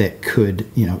that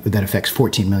that affects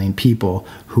 14 million people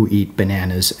who eat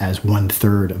bananas as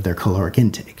 1/3 of their caloric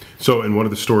intake. So in one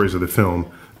of the stories of the film,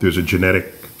 there's a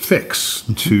genetic fix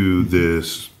to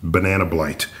this banana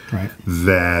blight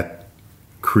that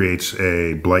creates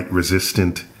a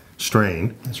blight-resistant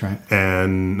strain. That's right.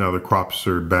 And now the crops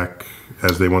are back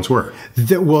as they once were.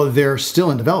 They're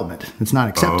still in development. It's not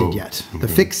accepted yet. The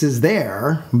fix is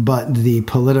there, but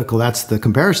that's the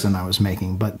comparison I was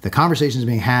making. But the conversations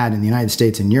being had in the United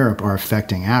States and Europe are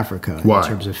affecting Africa in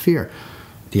terms of fear.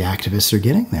 The activists are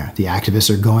getting there. The activists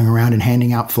are going around and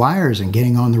handing out flyers and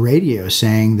getting on the radio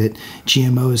saying that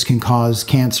GMOs can cause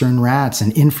cancer in rats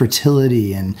and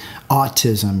infertility and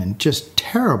autism and just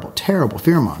terrible, terrible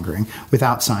fear-mongering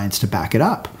without science to back it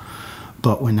up.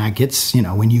 But when that gets,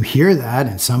 when you hear that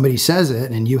and somebody says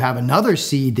it and you have another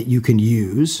seed that you can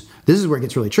use, this is where it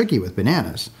gets really tricky with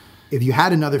bananas. If you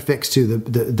had another fix to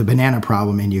the banana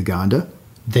problem in Uganda,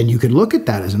 then you could look at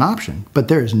that as an option. But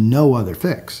there is no other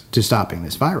fix to stopping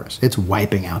this virus. It's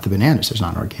wiping out the bananas. There's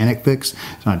not an organic fix.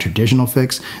 There's not a traditional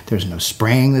fix. There's no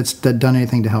spraying that's done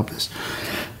anything to help this.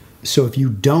 So if you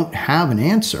don't have an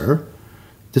answer,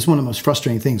 this is one of the most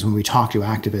frustrating things when we talk to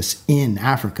activists in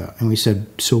Africa. And we said,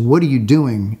 so what are you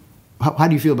doing? How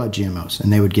do you feel about GMOs?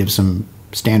 And they would give some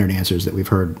standard answers that we've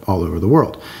heard all over the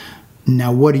world.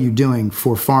 Now, what are you doing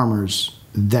for farmers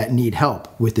that need help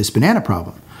with this banana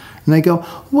problem? And they go,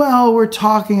 well, we're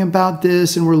talking about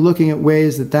this and we're looking at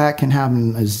ways that can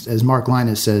happen. As Mark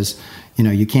Linus says,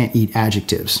 you can't eat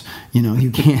adjectives. You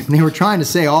can't. They were trying to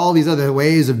say all these other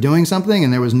ways of doing something,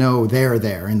 and there was no there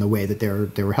in the way that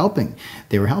they were helping.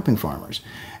 They were helping farmers.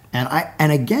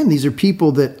 And again, these are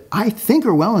people that I think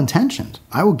are well-intentioned.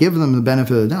 I will give them the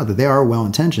benefit of the doubt that they are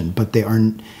well-intentioned, but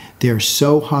they're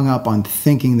so hung up on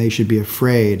thinking they should be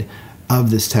afraid of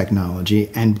this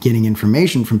technology and getting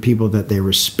information from people that they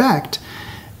respect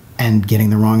and getting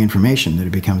the wrong information that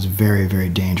it becomes very, very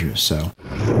dangerous. So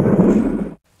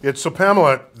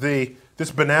Pamela,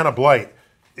 this banana blight,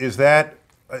 is that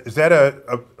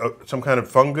some kind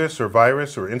of fungus or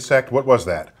virus or insect? What was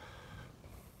that?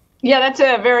 Yeah, that's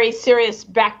a very serious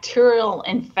bacterial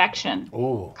infection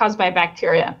caused by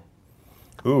bacteria.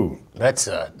 Ooh, that's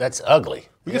ugly.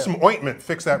 We get some ointment,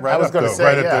 fix that right up,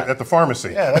 at the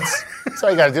pharmacy. Yeah, that's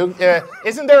all you got to do.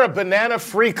 Isn't there a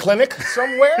banana-free clinic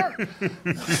somewhere?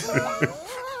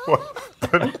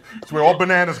 It's where all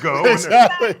bananas go.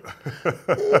 Exactly.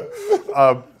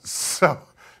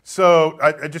 So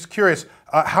I'm just curious,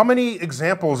 how many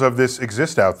examples of this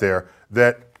exist out there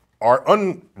that are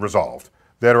unresolved,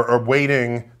 that are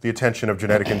awaiting the attention of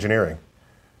genetic engineering?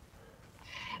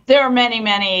 There are many,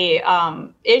 many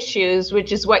issues,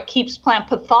 which is what keeps plant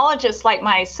pathologists like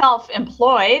myself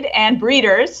employed and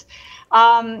breeders.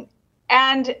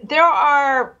 And there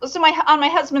are, on my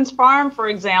husband's farm, for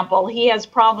example, he has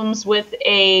problems with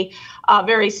a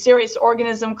very serious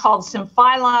organism called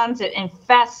Symphyllons. It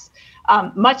infests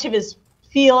much of his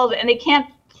field, and they can't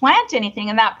plant anything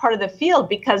in that part of the field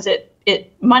because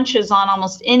it munches on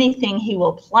almost anything he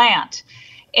will plant.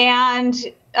 And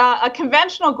a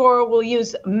conventional grower will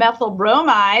use methyl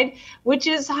bromide, which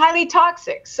is highly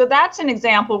toxic. So that's an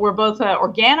example where both an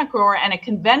organic grower and a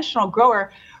conventional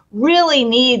grower really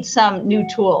need some new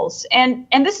tools. And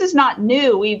this is not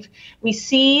new. We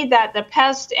see that the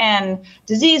pest and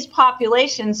disease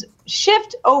populations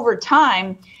shift over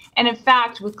time. And in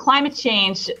fact, with climate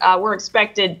change, we're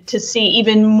expected to see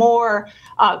even more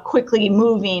quickly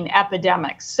moving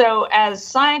epidemics. So as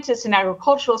scientists and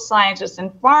agricultural scientists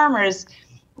and farmers,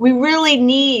 we really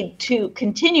need to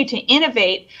continue to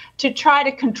innovate to try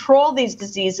to control these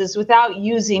diseases without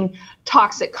using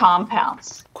toxic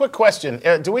compounds. Quick question.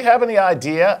 Do we have any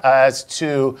idea as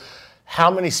to how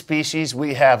many species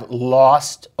we have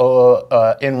lost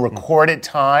in recorded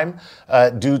time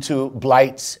due to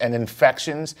blights and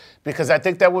infections? Because I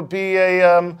think that would be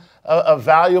a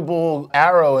valuable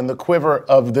arrow in the quiver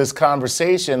of this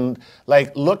conversation.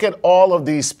 Like, look at all of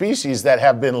these species that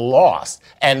have been lost,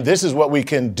 and this is what we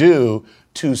can do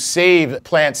to save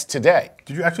plants today.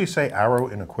 Did you actually say arrow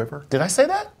in a quiver? Did I say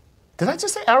that? Did I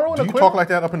just say arrow in a quiver? Do you talk like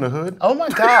that up in the hood? Oh my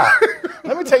God.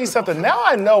 Let me tell you something. Now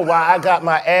I know why I got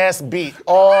my ass beat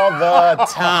all the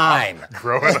time.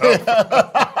 Growing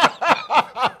up.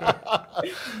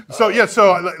 So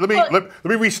let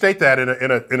me restate that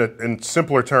in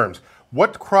simpler terms.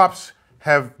 What crops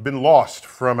have been lost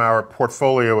from our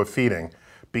portfolio of feeding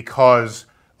because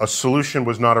a solution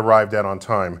was not arrived at on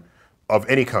time of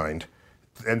any kind,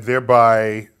 and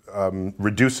thereby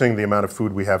reducing the amount of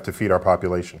food we have to feed our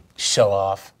population? Show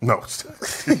off. No.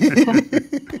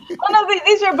 Well, no,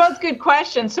 these are both good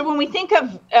questions. So when we think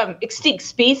of extinct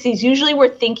species, usually we're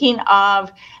thinking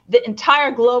of the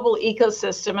entire global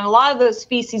ecosystem, and a lot of those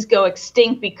species go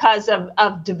extinct because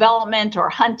of development or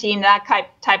hunting, that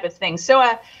type of thing. So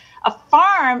a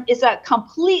farm is a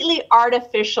completely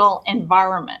artificial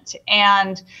environment,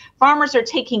 and farmers are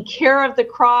taking care of the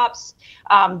crops.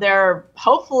 They're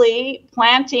hopefully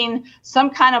planting some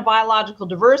kind of biological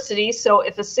diversity. So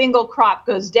if a single crop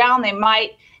goes down, they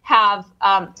might have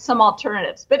some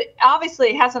alternatives. But obviously,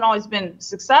 it hasn't always been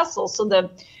successful. So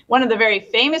one of the very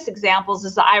famous examples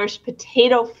is the Irish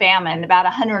potato famine about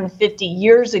 150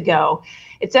 years ago.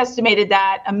 It's estimated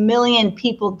that 1 million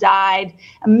people died.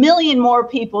 1 million more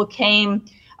people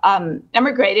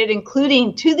emigrated,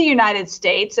 including to the United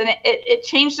States, and it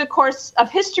changed the course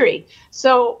of history.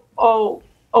 So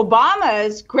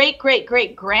Obama's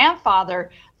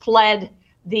great-great-great-grandfather fled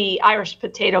the Irish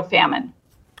potato famine.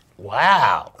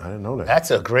 Wow. I didn't know that.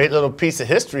 That's a great little piece of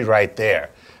history right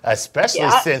there, especially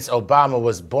since Obama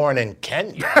was born in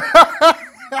Kenya.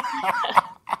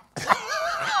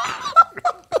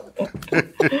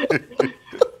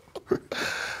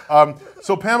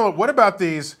 So Pamela, what about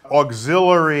these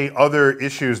auxiliary other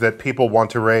issues that people want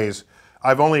to raise?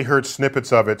 I've only heard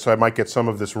snippets of it, so I might get some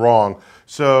of this wrong.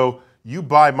 So you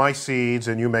buy my seeds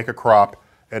and you make a crop,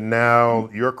 and now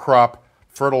your crop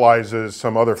fertilizes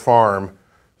some other farm,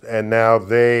 and now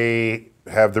they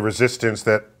have the resistance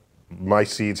that my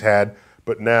seeds had,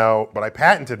 but I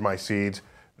patented my seeds.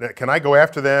 Can I go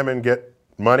after them and get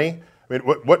money? I mean,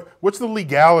 what's the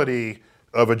legality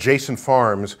of adjacent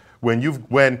farms when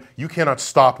you cannot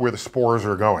stop where the spores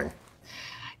are going?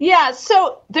 Yeah,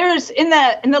 so there's in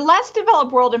the less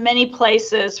developed world in many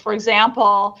places, for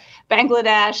example,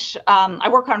 Bangladesh. I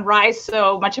work on rice,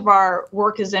 so much of our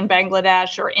work is in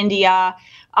Bangladesh or India.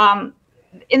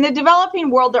 In the developing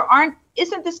world,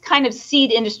 isn't this kind of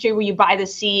seed industry where you buy the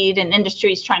seed and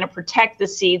industry is trying to protect the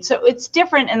seed. So it's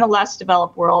different in the less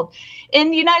developed world.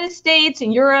 In the United States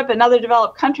and Europe and other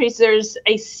developed countries, there's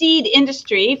a seed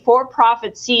industry,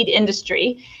 for-profit seed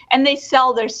industry, and they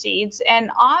sell their seeds. And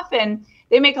often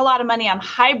they make a lot of money on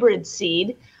hybrid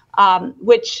seed,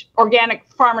 which organic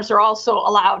farmers are also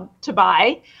allowed to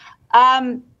buy.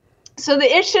 So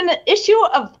the issue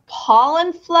of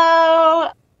pollen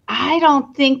flow, I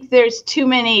don't think there's too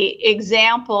many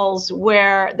examples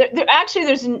where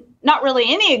there's not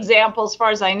really any examples, as far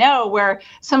as I know, where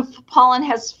some pollen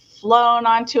has flown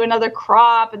onto another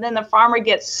crop and then the farmer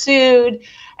gets sued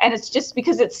and it's just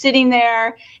because it's sitting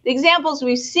there. The examples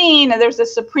we've seen, there's a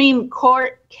Supreme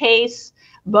Court case,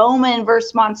 Bowman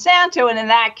versus Monsanto, and in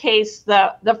that case,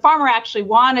 the farmer actually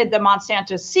wanted the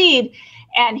Monsanto seed,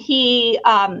 and he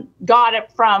got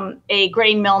it from a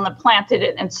grain mill and planted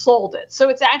it and sold it. So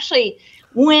it's actually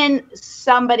when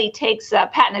somebody takes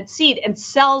a patented seed and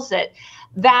sells it,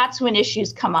 that's when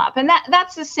issues come up. And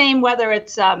that's the same whether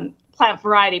it's Plant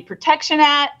Variety Protection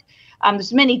Act.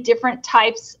 There's many different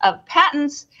types of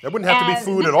patents. That wouldn't have to be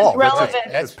food at all.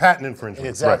 It's patent infringement.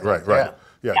 Exactly. Right.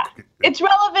 Yeah. It's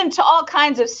relevant to all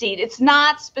kinds of seed. It's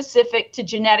not specific to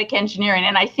genetic engineering,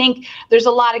 and I think there's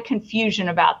a lot of confusion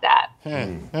about that.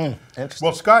 Interesting.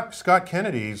 Well, Scott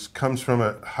Kennedy's comes from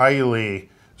a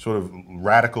highly sort of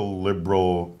radical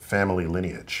liberal family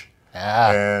lineage.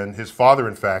 And his father,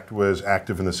 in fact, was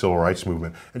active in the civil rights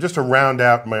movement. And just to round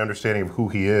out my understanding of who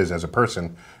he is as a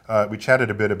person, we chatted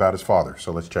a bit about his father,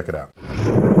 so let's check it out.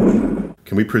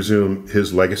 Can we presume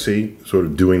his legacy, sort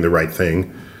of doing the right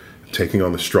thing, taking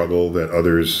on the struggle that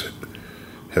others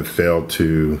have failed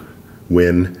to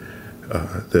win,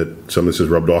 that some of this has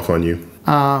rubbed off on you?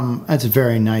 That's a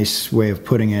very nice way of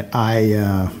putting it.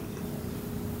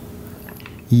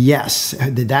 Yes.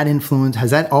 Did that influence?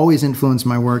 Has that always influenced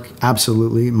my work?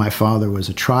 Absolutely. My father was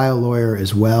a trial lawyer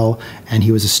as well, and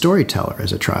he was a storyteller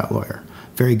as a trial lawyer.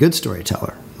 Very good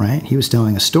storyteller, right? He was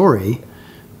telling a story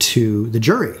to the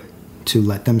jury to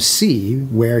let them see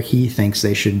where he thinks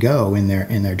they should go in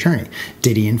their journey.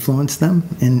 Did he influence them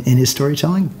in his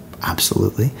storytelling?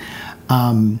 Absolutely.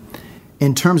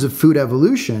 In terms of food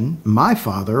evolution, my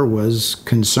father was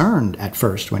concerned at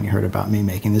first when he heard about me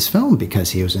making this film because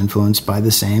he was influenced by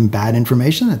the same bad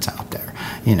information that's out there.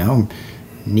 You know,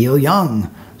 Neil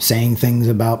Young saying things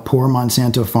about poor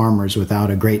Monsanto farmers without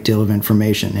a great deal of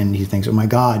information. And he thinks, oh my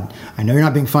God, I know you're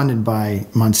not being funded by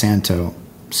Monsanto,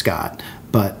 Scott,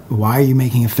 but why are you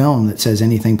making a film that says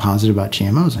anything positive about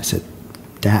GMOs? I said,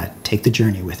 Dad, take the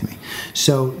journey with me.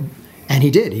 So, and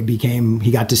he did.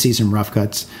 He got to see some rough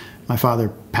cuts. My father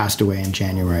passed away in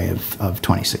January of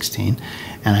 2016,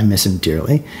 and I miss him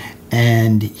dearly.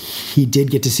 And he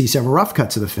did get to see several rough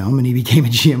cuts of the film, and he became a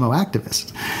GMO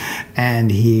activist.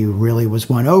 And he really was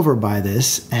won over by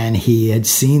this, and he had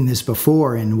seen this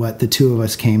before in what the two of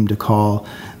us came to call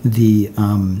the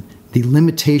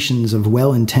limitations of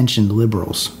well-intentioned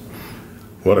liberals.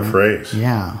 What a phrase.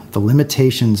 Yeah, the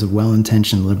limitations of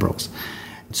well-intentioned liberals.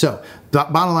 So, the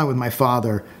bottom line with my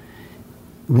father,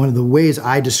 one of the ways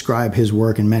I describe his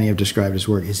work, and many have described his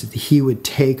work, is that he would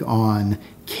take on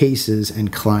cases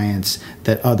and clients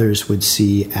that others would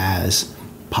see as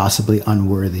possibly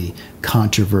unworthy,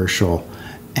 controversial.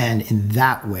 And in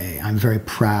that way, I'm very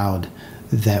proud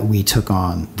that we took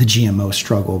on the GMO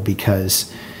struggle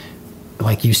because,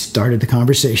 like you started the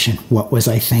conversation, what was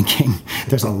I thinking?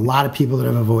 There's a lot of people that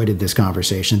have avoided this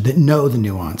conversation that know the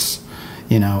nuance,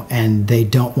 and they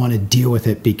don't want to deal with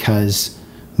it because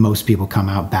most people come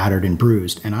out battered and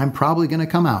bruised. And I'm probably going to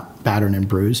come out battered and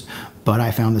bruised, but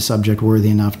I found the subject worthy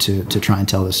enough to try and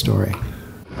tell this story.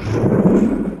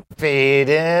 Fade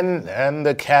in, and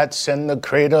the cats and the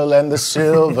cradle and the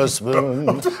silver spoon.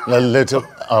 The little...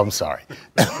 Oh, I'm sorry.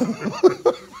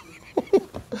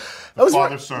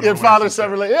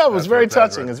 Father-son relationship. Yeah, it was very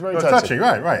touching. It's very touching.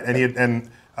 Right. And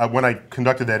when I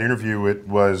conducted that interview, it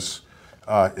was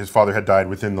his father had died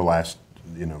within the last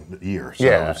year. So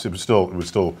yeah. it was still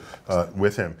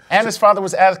with him. And his father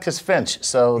was Atticus Finch,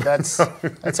 so that's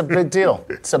a big deal.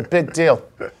 It's a big deal.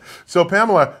 So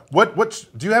Pamela, what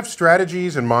do you have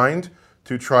strategies in mind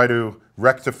to try to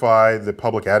rectify the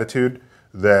public attitude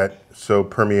that so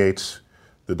permeates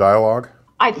the dialogue?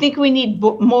 I think we need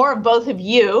more of both of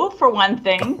you, for one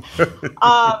thing.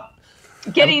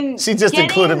 She just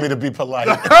included me to be polite.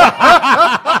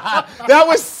 That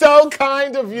was so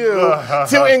kind of you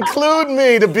to include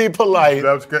me to be polite.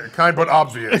 That was kind but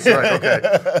obvious. Right, okay.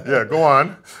 Yeah, go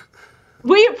on.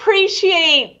 We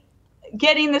appreciate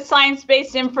getting the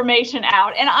science-based information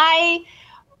out. And I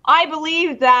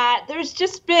believe that there's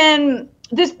just been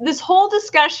this whole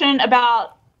discussion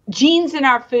about genes in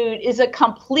our food is a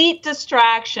complete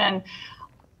distraction.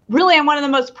 Really, and one of the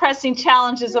most pressing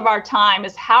challenges of our time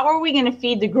is how are we going to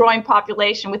feed the growing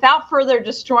population without further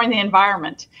destroying the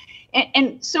environment?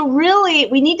 And so really,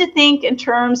 we need to think in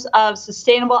terms of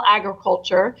sustainable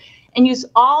agriculture and use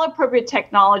all appropriate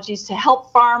technologies to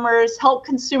help farmers, help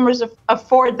consumers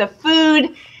afford the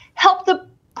food, help the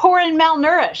poor and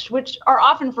malnourished, which are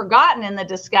often forgotten in the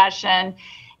discussion,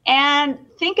 and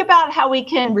think about how we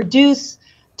can reduce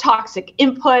toxic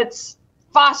inputs,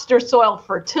 foster soil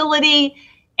fertility,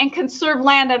 and conserve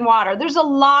land and water. There's a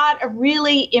lot of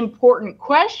really important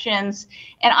questions,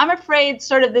 and I'm afraid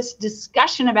sort of this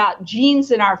discussion about genes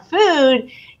in our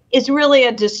food is really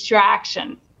a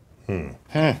distraction.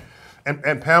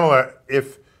 And Pamela,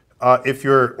 if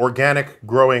your organic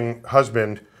growing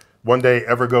husband one day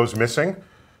ever goes missing,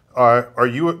 are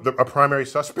you a primary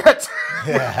suspect?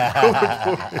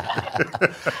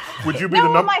 Would you be the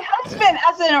number? My husband,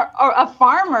 as a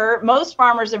farmer, most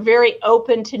farmers are very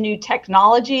open to new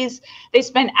technologies. They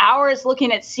spend hours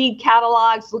looking at seed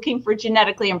catalogs, looking for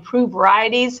genetically improved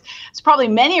varieties. There's probably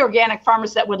many organic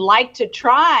farmers that would like to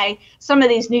try some of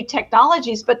these new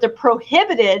technologies, but they're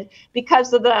prohibited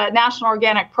because of the National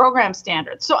Organic Program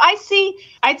standards. So I'd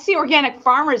see organic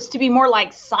farmers to be more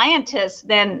like scientists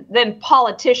than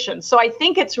politicians. So I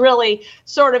think it's really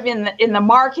sort of in the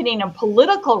marketing and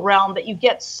political realm that you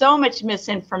get so much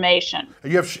misinformation.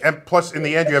 And plus, in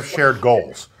the end, you have shared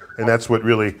goals, and that's what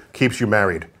really keeps you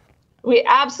married. We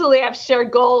absolutely have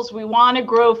shared goals. We want to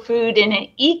grow food in an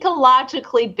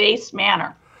ecologically based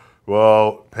manner.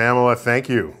 Well, Pamela, thank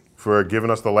you for giving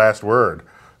us the last word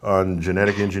on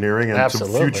genetic engineering and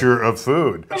the future of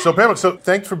food. So Pamela,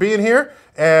 thanks for being here.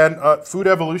 And Food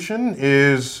Evolution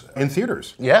is in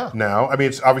theaters. Now, I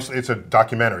mean, it's a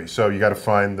documentary, so you got to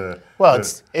find the. Well,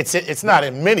 it's not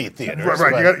in many theaters.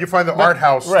 Right. You find the art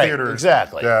house theaters.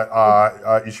 Exactly.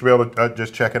 That you should be able to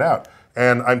just check it out.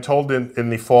 And I'm told in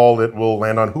the fall it will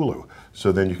land on Hulu.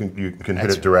 So then you can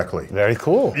hit it directly. Very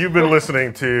cool. You've been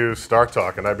listening to Star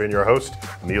Talk, and I've been your host,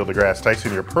 Neil deGrasse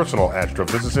Tyson, your personal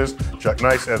astrophysicist. Chuck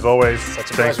Nice, as always,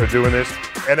 thanks for doing this.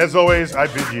 And as always, I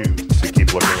bid you to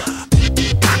keep looking up.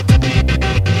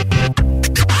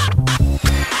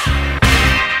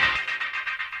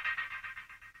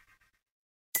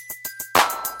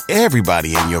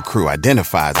 Everybody in your crew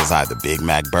identifies as either Big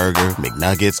Mac Burger,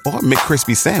 McNuggets, or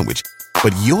McCrispy Sandwich.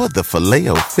 But you're the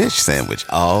Filet-O-Fish Sandwich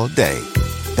all day.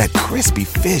 That crispy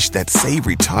fish, that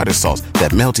savory tartar sauce,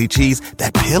 that melty cheese,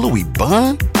 that pillowy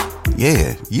bun.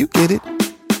 Yeah, you get it.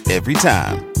 Every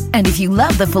time. And if you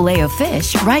love the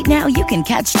Filet-O-Fish, right now you can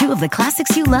catch 2 of the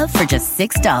classics you love for just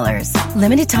 $6.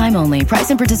 Limited time only. Price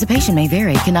and participation may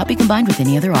vary. Cannot be combined with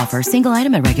any other offer. Single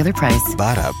item at regular price.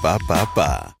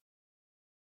 Ba-da-ba-ba-ba.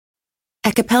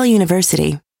 At Capella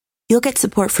University, you'll get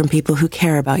support from people who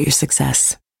care about your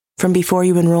success. From before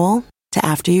you enroll to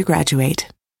after you graduate,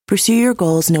 pursue your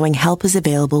goals knowing help is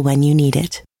available when you need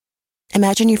it.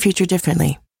 Imagine your future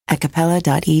differently at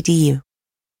capella.edu.